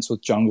intense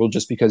with jungle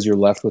just because you're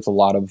left with a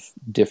lot of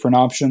different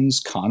options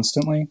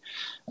constantly.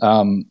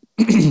 But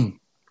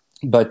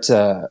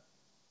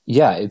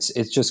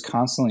it's just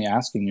constantly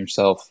asking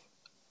yourself,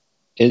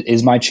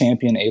 is my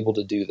champion able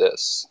to do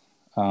this?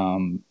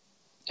 Am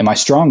I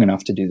strong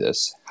enough to do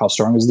this? How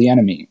strong is the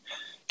enemy?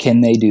 Can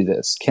they do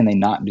this? Can they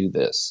not do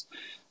this?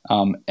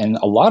 And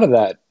a lot of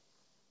that,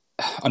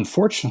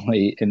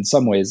 unfortunately, in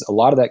some ways, a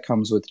lot of that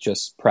comes with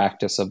just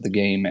practice of the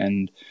game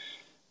and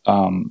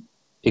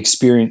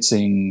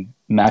experiencing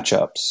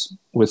matchups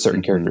with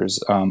certain characters.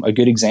 A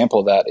good example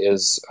of that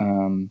is,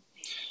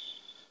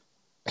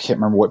 I can't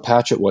remember what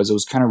patch it was. It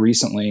was kind of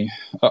recently.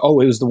 It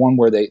was the one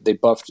where they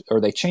buffed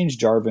or they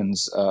changed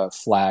Jarvan's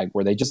flag,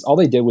 where all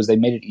they did was they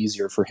made it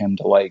easier for him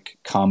to like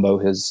combo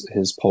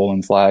his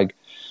Poland flag,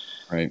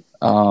 right,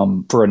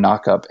 for a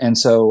knockup. And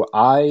so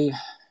I,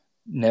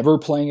 never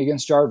playing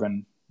against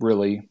Jarvan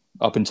really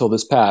up until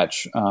this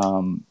patch,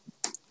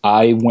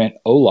 I went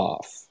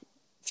Olaf,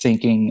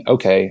 thinking,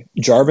 okay,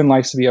 Jarvan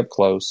likes to be up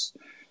close.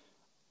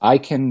 I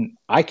can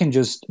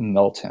just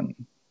melt him.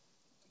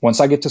 Once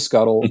I get to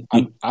Scuttle,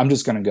 I'm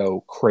just going to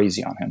go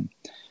crazy on him.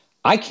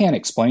 I can't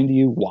explain to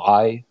you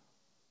why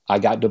I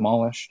got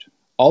demolished.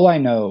 All I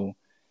know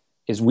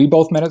is we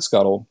both met at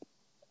Scuttle.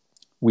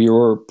 We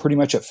were pretty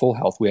much at full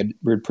health. We had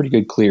pretty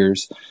good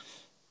clears,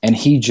 and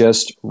he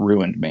just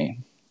ruined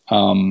me.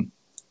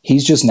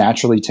 He's just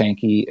naturally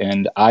tanky,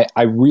 and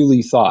I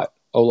really thought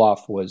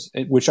Olaf was,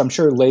 which I'm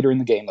sure later in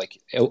the game, like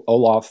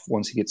Olaf,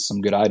 once he gets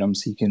some good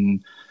items, he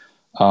can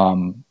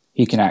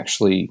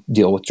actually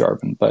deal with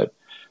Jarvan. But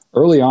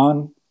early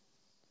on,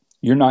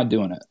 you're not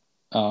doing it.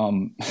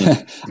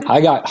 I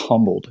got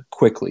humbled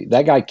quickly.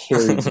 That guy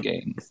carried the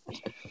game.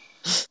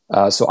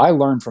 So I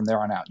learned from there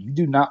on out, you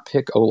do not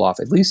pick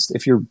Olaf. At least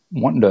if you're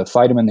wanting to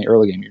fight him in the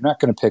early game, you're not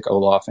going to pick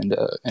Olaf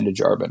into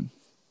Jarvan.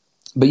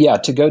 But yeah,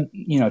 to go,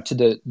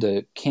 to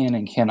the can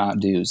and cannot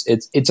do's,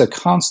 it's a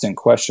constant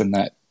question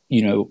that,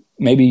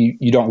 maybe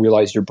you don't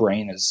realize your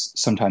brain is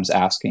sometimes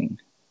asking.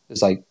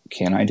 Is like,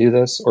 can I do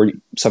this? Or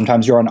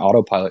sometimes you're on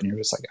autopilot and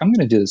you're just like, I'm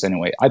going to do this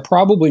anyway. I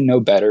probably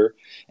know better.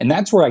 And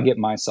that's where I get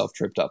myself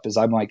tripped up, is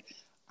I'm like,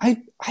 I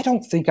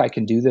don't think I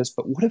can do this,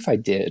 but what if I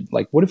did?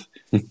 Like, what if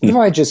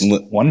I just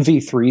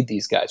 1v3'd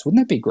these guys? Wouldn't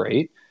that be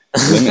great?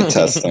 Limit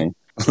testing.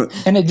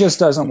 And it just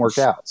doesn't work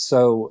out.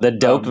 So the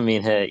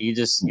dopamine hit,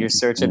 you're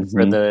searching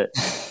for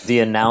the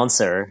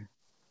announcer.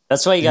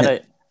 That's why you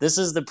gotta, this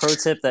is the pro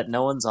tip that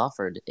no one's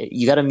offered.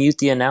 You gotta mute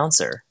the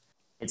announcer.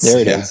 There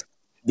it is.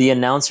 The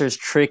announcer's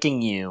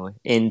tricking you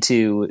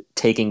into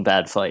taking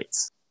bad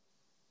fights.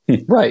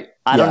 Right.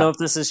 I don't know if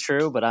this is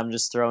true, but I'm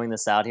just throwing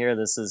this out here.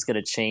 This is going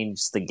to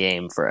change the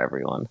game for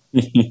everyone.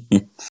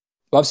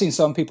 Well, I've seen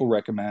some people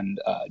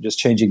recommend just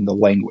changing the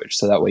language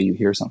so that way you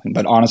hear something.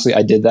 But honestly,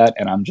 I did that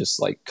and I'm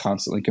just like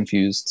constantly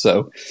confused.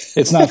 So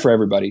it's not for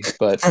everybody.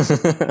 But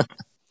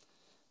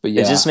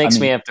yeah, it just makes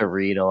me have to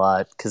read a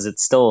lot because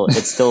it's still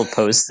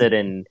posted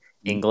in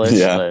English.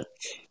 Yeah. But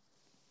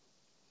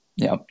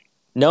yeah.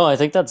 No, I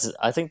think that's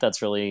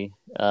really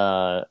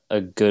a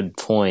good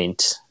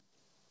point.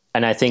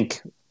 And I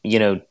think,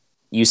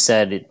 you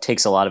said it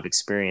takes a lot of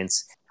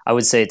experience. I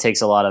would say it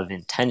takes a lot of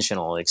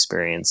intentional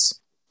experience,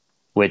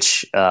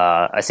 which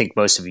I think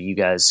most of you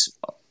guys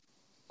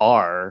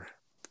are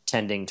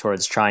tending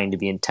towards trying to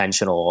be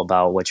intentional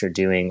about what you're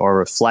doing or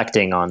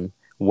reflecting on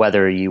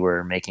whether you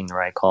were making the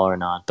right call or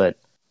not. But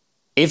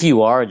if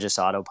you are just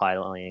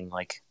autopiloting,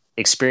 like,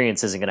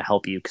 experience isn't going to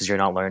help you because you're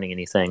not learning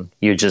anything.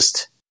 You're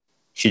just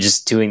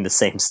doing the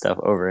same stuff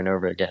over and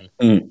over again.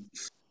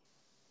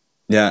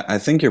 Yeah, I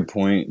think your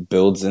point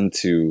builds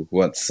into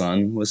what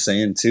Sun was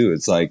saying too.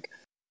 It's like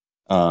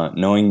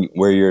knowing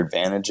where your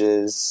advantage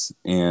is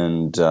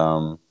and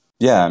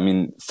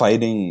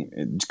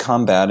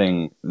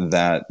combating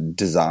that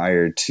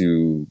desire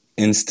to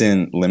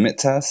instant limit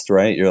test,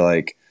 right? You're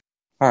like,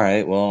 all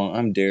right, well,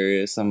 I'm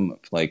Darius. I'm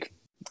like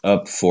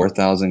up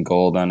 4,000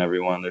 gold on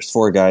everyone. There's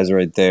 4 guys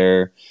right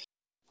there.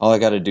 All I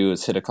got to do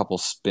is hit a couple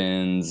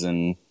spins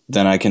and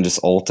then I can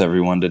just ult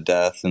everyone to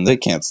death and they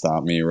can't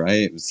stop me,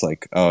 right? It's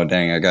like, oh,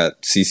 dang, I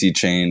got CC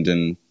chained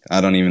and I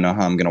don't even know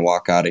how I'm going to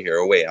walk out of here.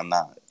 Oh, wait, I'm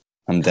not.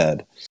 I'm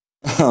dead.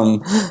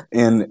 And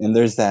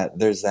there's that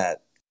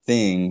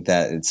thing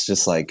that it's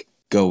just like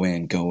go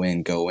in, go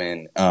in, go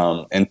in.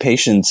 And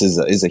patience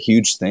is a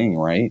huge thing,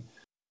 right?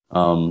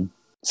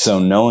 So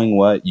knowing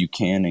what you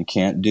can and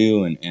can't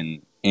do,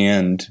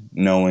 and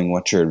knowing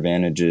what your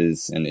advantage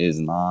is and is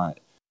not,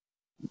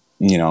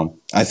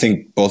 I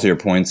think both of your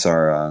points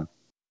are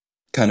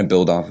kind of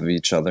build off of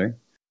each other.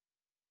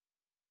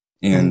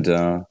 And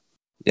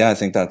yeah, I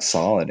think that's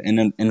solid.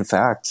 And in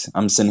fact,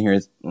 I'm sitting here,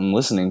 I'm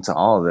listening to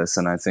all of this,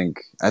 and I think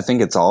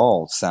it's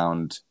all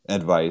sound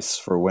advice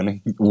for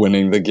winning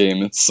the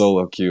game in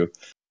solo queue.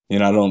 I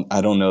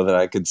don't know that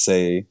I could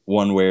say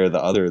one way or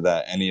the other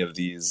that any of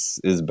these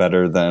is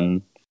better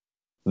than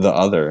the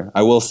other.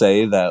 I will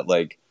say that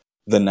like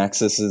the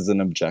Nexus is an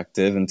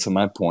objective, and to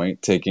my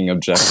point, taking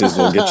objectives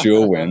will get you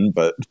a win,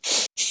 but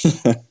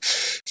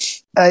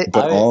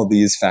all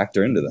these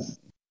factor into that.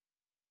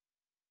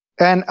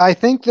 And I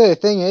think the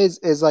thing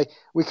is like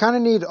we kind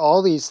of need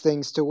all these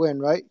things to win,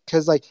 right?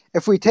 Because like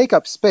if we take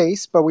up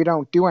space but we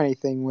don't do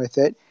anything with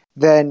it,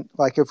 then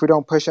like if we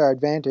don't push our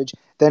advantage,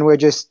 then we're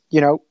just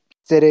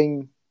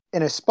sitting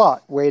in a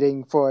spot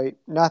waiting for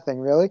nothing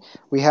really.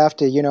 We have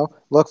to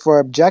look for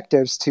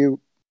objectives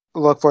to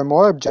look for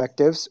more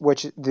objectives,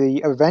 which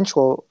the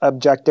eventual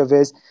objective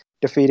is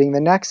defeating the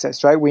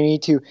Nexus, right? We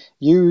need to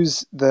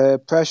use the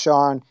pressure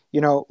on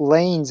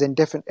lanes in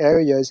different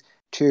areas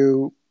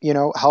to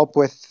help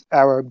with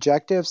our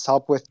objectives,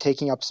 help with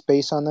taking up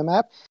space on the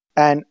map.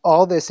 And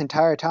all this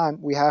entire time,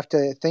 we have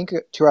to think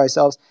to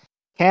ourselves,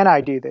 can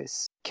I do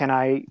this? Can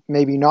I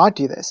maybe not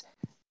do this?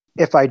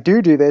 If I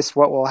do this,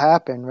 what will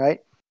happen, right?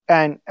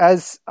 And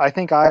as I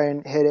think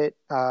Iron hit it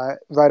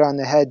right on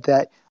the head,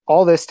 that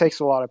all this takes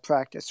a lot of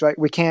practice, right?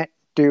 We can't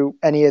do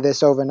any of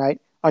this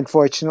overnight,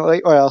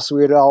 unfortunately, or else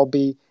we would all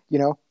be,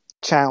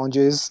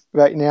 challenges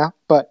right now.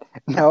 But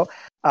no.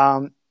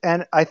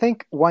 And I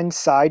think one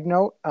side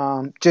note,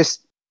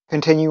 just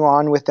continue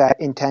on with that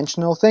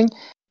intentional thing,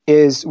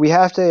 is we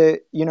have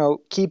to,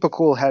 keep a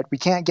cool head. We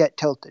can't get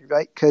tilted,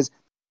 right? Because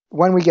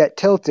when we get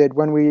tilted,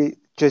 when we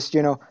just,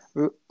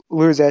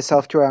 lose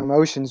ourselves to our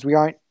emotions, we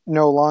aren't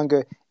no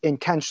longer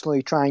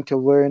intentionally trying to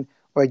learn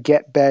or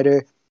get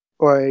better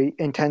or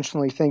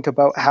intentionally think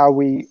about how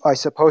we are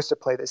supposed to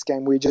play this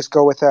game. We just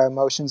go with our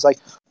emotions like,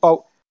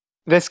 oh,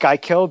 this guy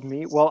killed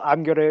me. Well,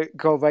 I'm going to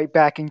go right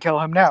back and kill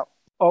him now.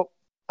 Oh,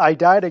 I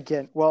died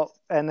again. Well,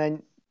 and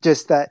then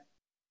just that,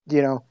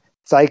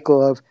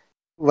 cycle of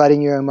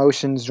letting your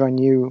emotions run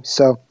you.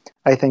 So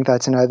I think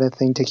that's another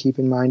thing to keep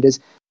in mind is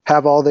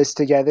have all this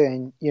together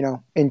and,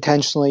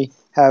 intentionally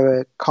have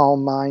a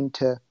calm mind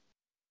to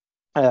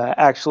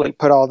actually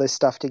put all this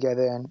stuff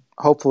together and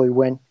hopefully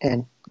win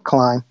and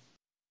climb.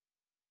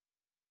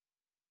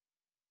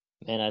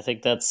 Man, I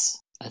think that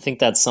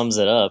sums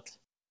it up.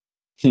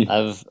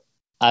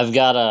 I've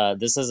got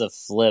this is a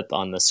flip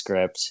on the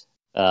script,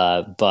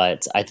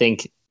 but I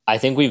think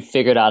we've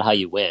figured out how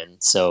you win,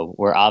 so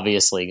we're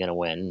obviously going to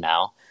win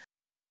now.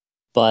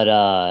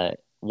 But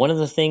one of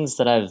the things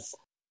that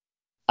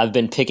I've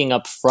been picking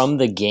up from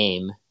the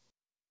game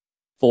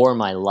for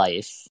my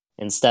life,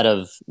 instead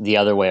of the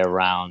other way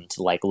around,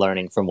 like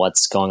learning from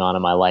what's going on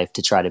in my life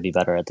to try to be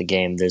better at the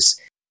game, there's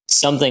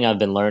something I've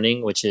been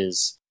learning, which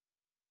is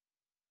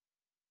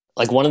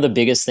like one of the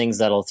biggest things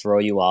that'll throw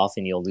you off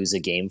and you'll lose a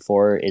game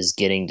for is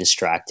getting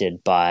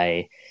distracted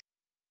by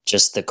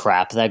just the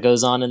crap that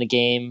goes on in the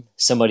game.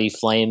 Somebody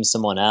flames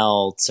someone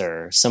else,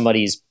 or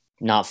somebody's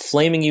not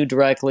flaming you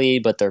directly,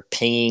 but they're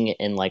pinging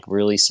in like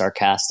really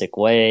sarcastic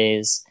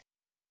ways,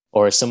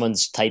 or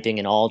someone's typing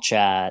in all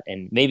chat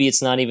and maybe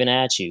it's not even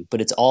at you,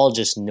 but it's all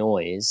just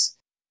noise.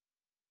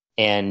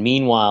 And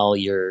meanwhile,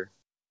 you're,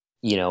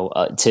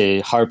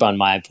 to harp on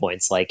my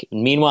points, like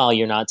meanwhile,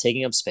 you're not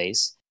taking up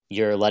space.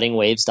 You're letting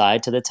waves die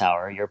to the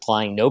tower. You're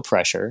applying no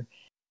pressure.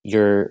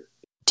 You're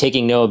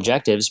taking no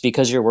objectives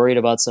because you're worried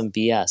about some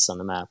BS on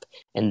the map.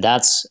 And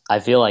I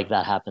feel like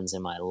that happens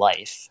in my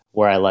life,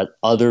 where I let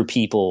other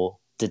people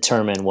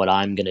determine what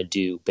I'm going to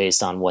do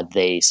based on what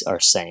they are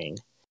saying.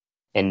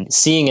 And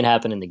seeing it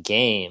happen in the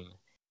game,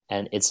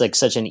 and it's like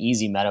such an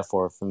easy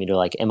metaphor for me to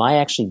like, am I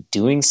actually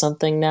doing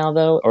something now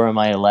though? Or am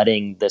I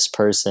letting this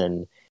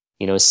person,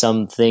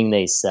 something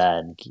they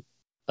said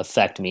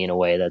affect me in a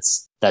way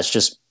that's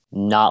just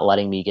not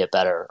letting me get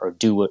better or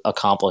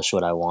accomplish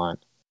what I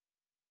want?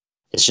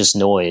 It's just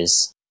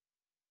noise.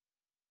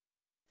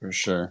 For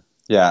sure.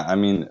 Yeah, I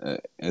mean,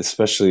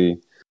 especially,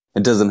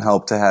 it doesn't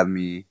help to have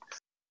me,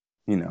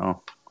 in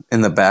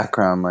the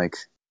background, like,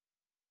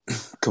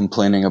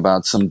 complaining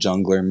about some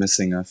jungler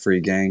missing a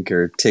free gank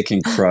or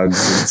taking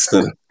Krugs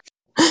instead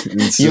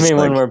of... You mean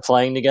like, when we're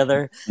playing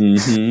together?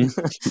 Mm-hmm.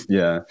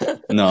 Yeah.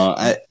 No,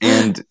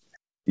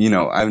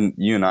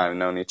 you and I have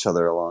known each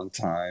other a long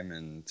time,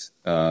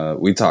 and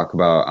we talk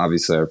about,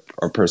 obviously,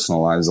 our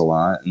personal lives a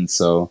lot, and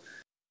so...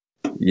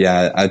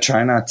 Yeah, I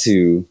try not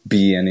to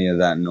be any of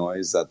that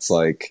noise that's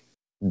like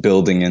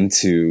building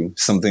into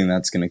something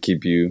that's going to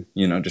keep you,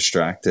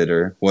 distracted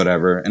or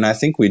whatever. And I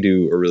think we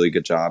do a really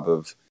good job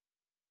of,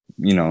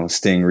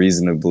 staying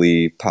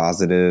reasonably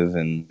positive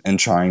and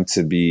trying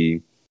to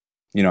be,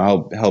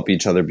 help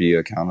each other be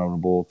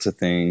accountable to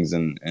things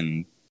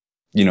and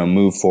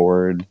move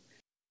forward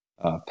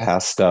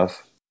past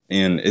stuff.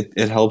 And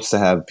it helps to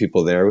have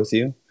people there with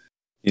you,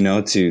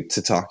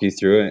 to talk you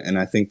through it. And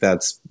I think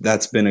that's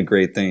been a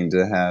great thing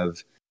to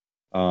have,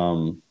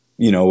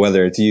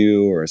 whether it's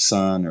you or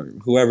Son or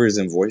whoever's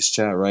in voice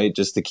chat, right?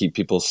 Just to keep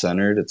people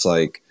centered. It's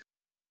like,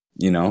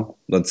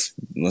 let's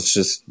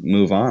just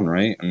move on,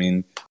 right? I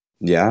mean,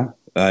 yeah,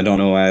 I don't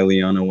know why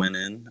Leona went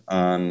in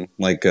on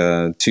like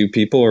 2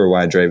 people, or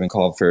why Draven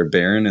called for a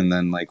Baron and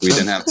then like we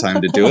didn't have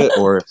time to do it,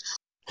 or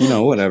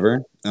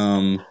whatever.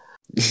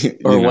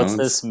 Or what's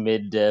this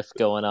mid diff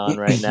going on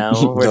right now?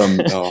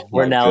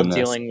 We're now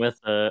dealing with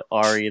a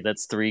Ari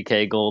that's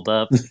 3k gold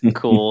up.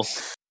 Cool.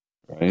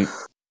 Right.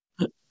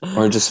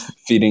 Or just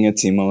feeding a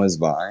Teemo as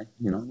Vi,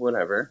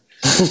 whatever.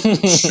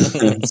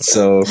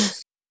 So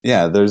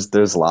yeah,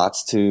 there's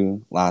lots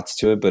to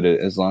it, but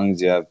as long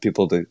as you have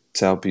people to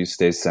help you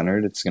stay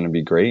centered, it's going to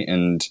be great.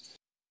 And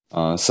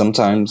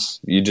sometimes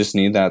you just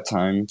need that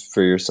time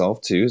for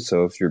yourself too.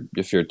 So if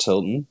you're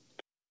tilting,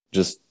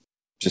 just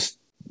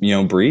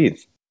breathe.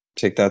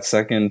 Take that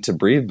second to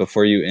breathe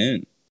before you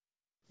end.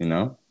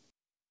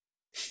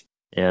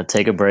 Yeah,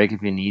 take a break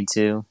if you need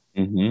to.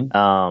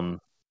 Mm-hmm.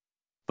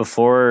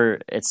 Before,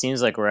 it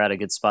seems like we're at a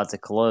good spot to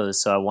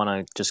close, so I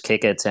want to just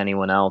kick it to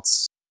anyone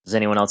else. Does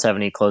anyone else have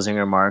any closing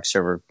remarks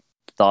or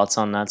thoughts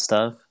on that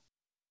stuff?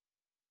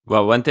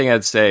 Well, one thing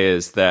I'd say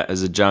is that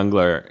as a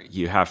jungler,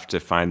 you have to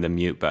find the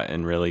mute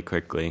button really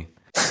quickly.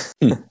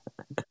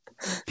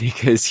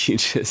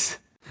 Because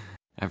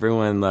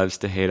everyone loves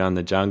to hate on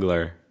the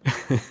jungler.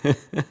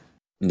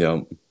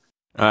 Yep.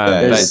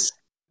 But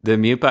the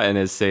mute button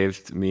has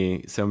saved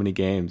me so many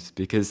games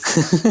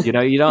because, you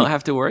don't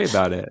have to worry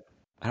about it.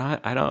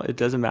 It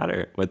doesn't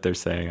matter what they're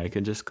saying. I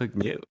can just click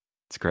mute.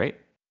 It's great.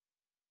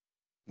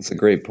 That's a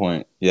great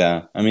point.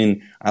 Yeah. I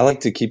mean, I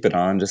like to keep it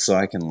on just so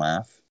I can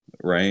laugh,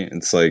 right?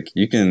 It's like,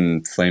 you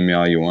can flame me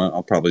all you want.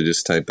 I'll probably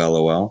just type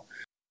LOL.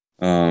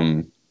 But,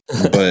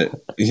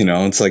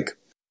 it's like,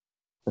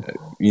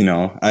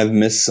 I've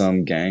missed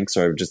some ganks,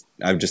 or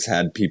I've just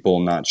had people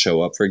not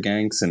show up for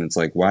ganks, and it's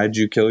like, why'd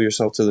you kill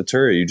yourself to the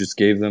turret? You just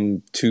gave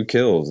them 2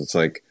 kills. It's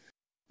like,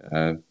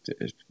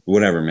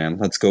 whatever, man.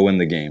 Let's go win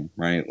the game,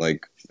 right?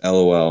 Like,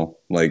 LOL.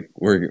 Like,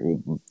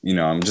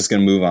 I'm just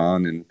gonna move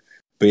on.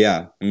 But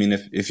yeah, I mean,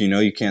 if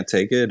you can't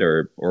take it,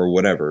 or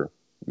whatever,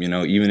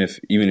 even if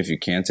you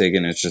can't take it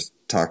and it's just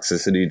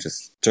toxicity,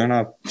 just turn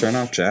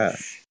off chat,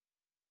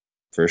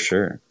 for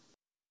sure.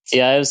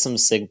 See, I have some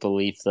sick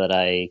belief that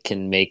I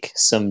can make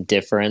some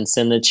difference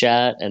in the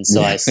chat, and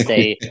so I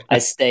stay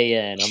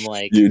in. I'm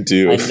like, you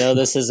do. I know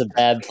this is a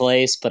bad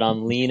place, but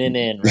I'm leaning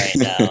in right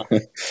now.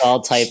 So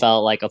I'll type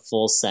out like a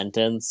full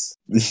sentence.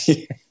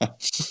 Yeah.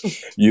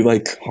 You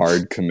like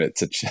hard commit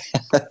to chat.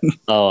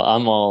 Oh,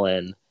 I'm all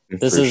in.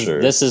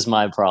 This is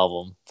my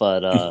problem.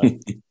 But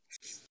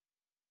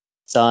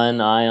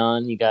Son,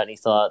 Ion, you got any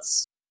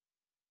thoughts?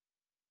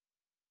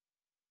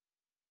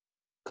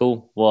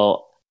 Cool.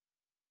 Well,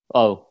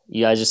 oh,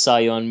 yeah, I just saw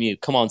you on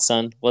mute. Come on,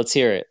 Son. Let's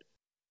hear it.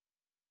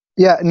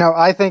 Yeah, no,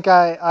 I think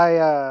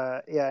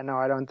I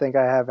don't think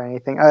I have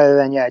anything other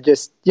than,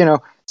 just,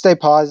 stay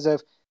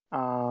positive.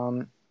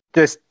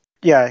 Just,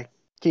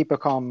 keep a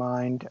calm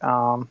mind.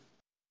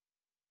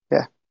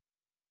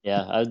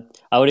 Yeah,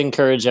 I would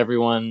encourage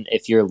everyone,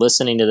 if you're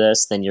listening to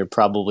this, then you're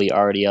probably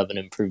already of an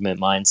improvement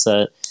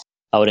mindset.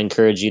 I would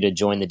encourage you to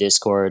join the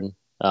Discord,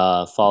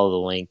 follow the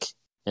link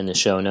in the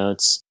show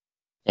notes,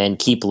 and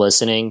keep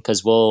listening,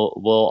 because we'll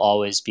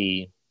always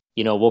be,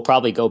 we'll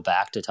probably go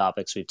back to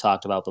topics we've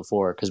talked about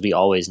before, because we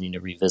always need to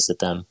revisit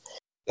them.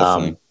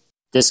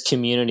 This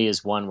community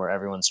is one where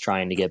everyone's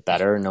trying to get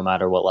better, no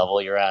matter what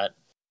level you're at.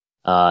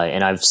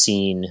 And I've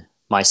seen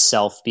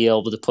myself be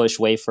able to push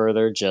way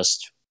further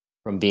just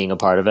from being a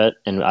part of it,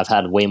 and I've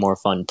had way more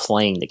fun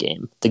playing the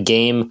game. The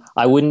game,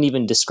 I wouldn't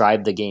even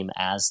describe the game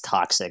as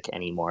toxic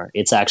anymore.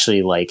 It's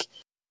actually like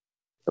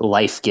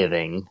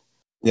life-giving.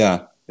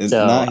 Yeah, it's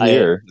not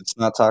here. It's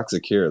not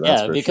toxic here.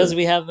 That's for because sure.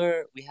 we have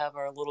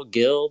our little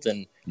guild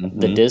and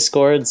the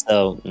Discord.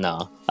 So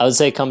no, I would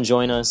say come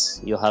join us.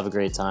 You'll have a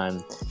great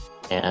time,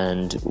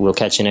 and we'll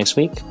catch you next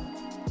week.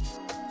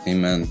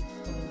 Amen.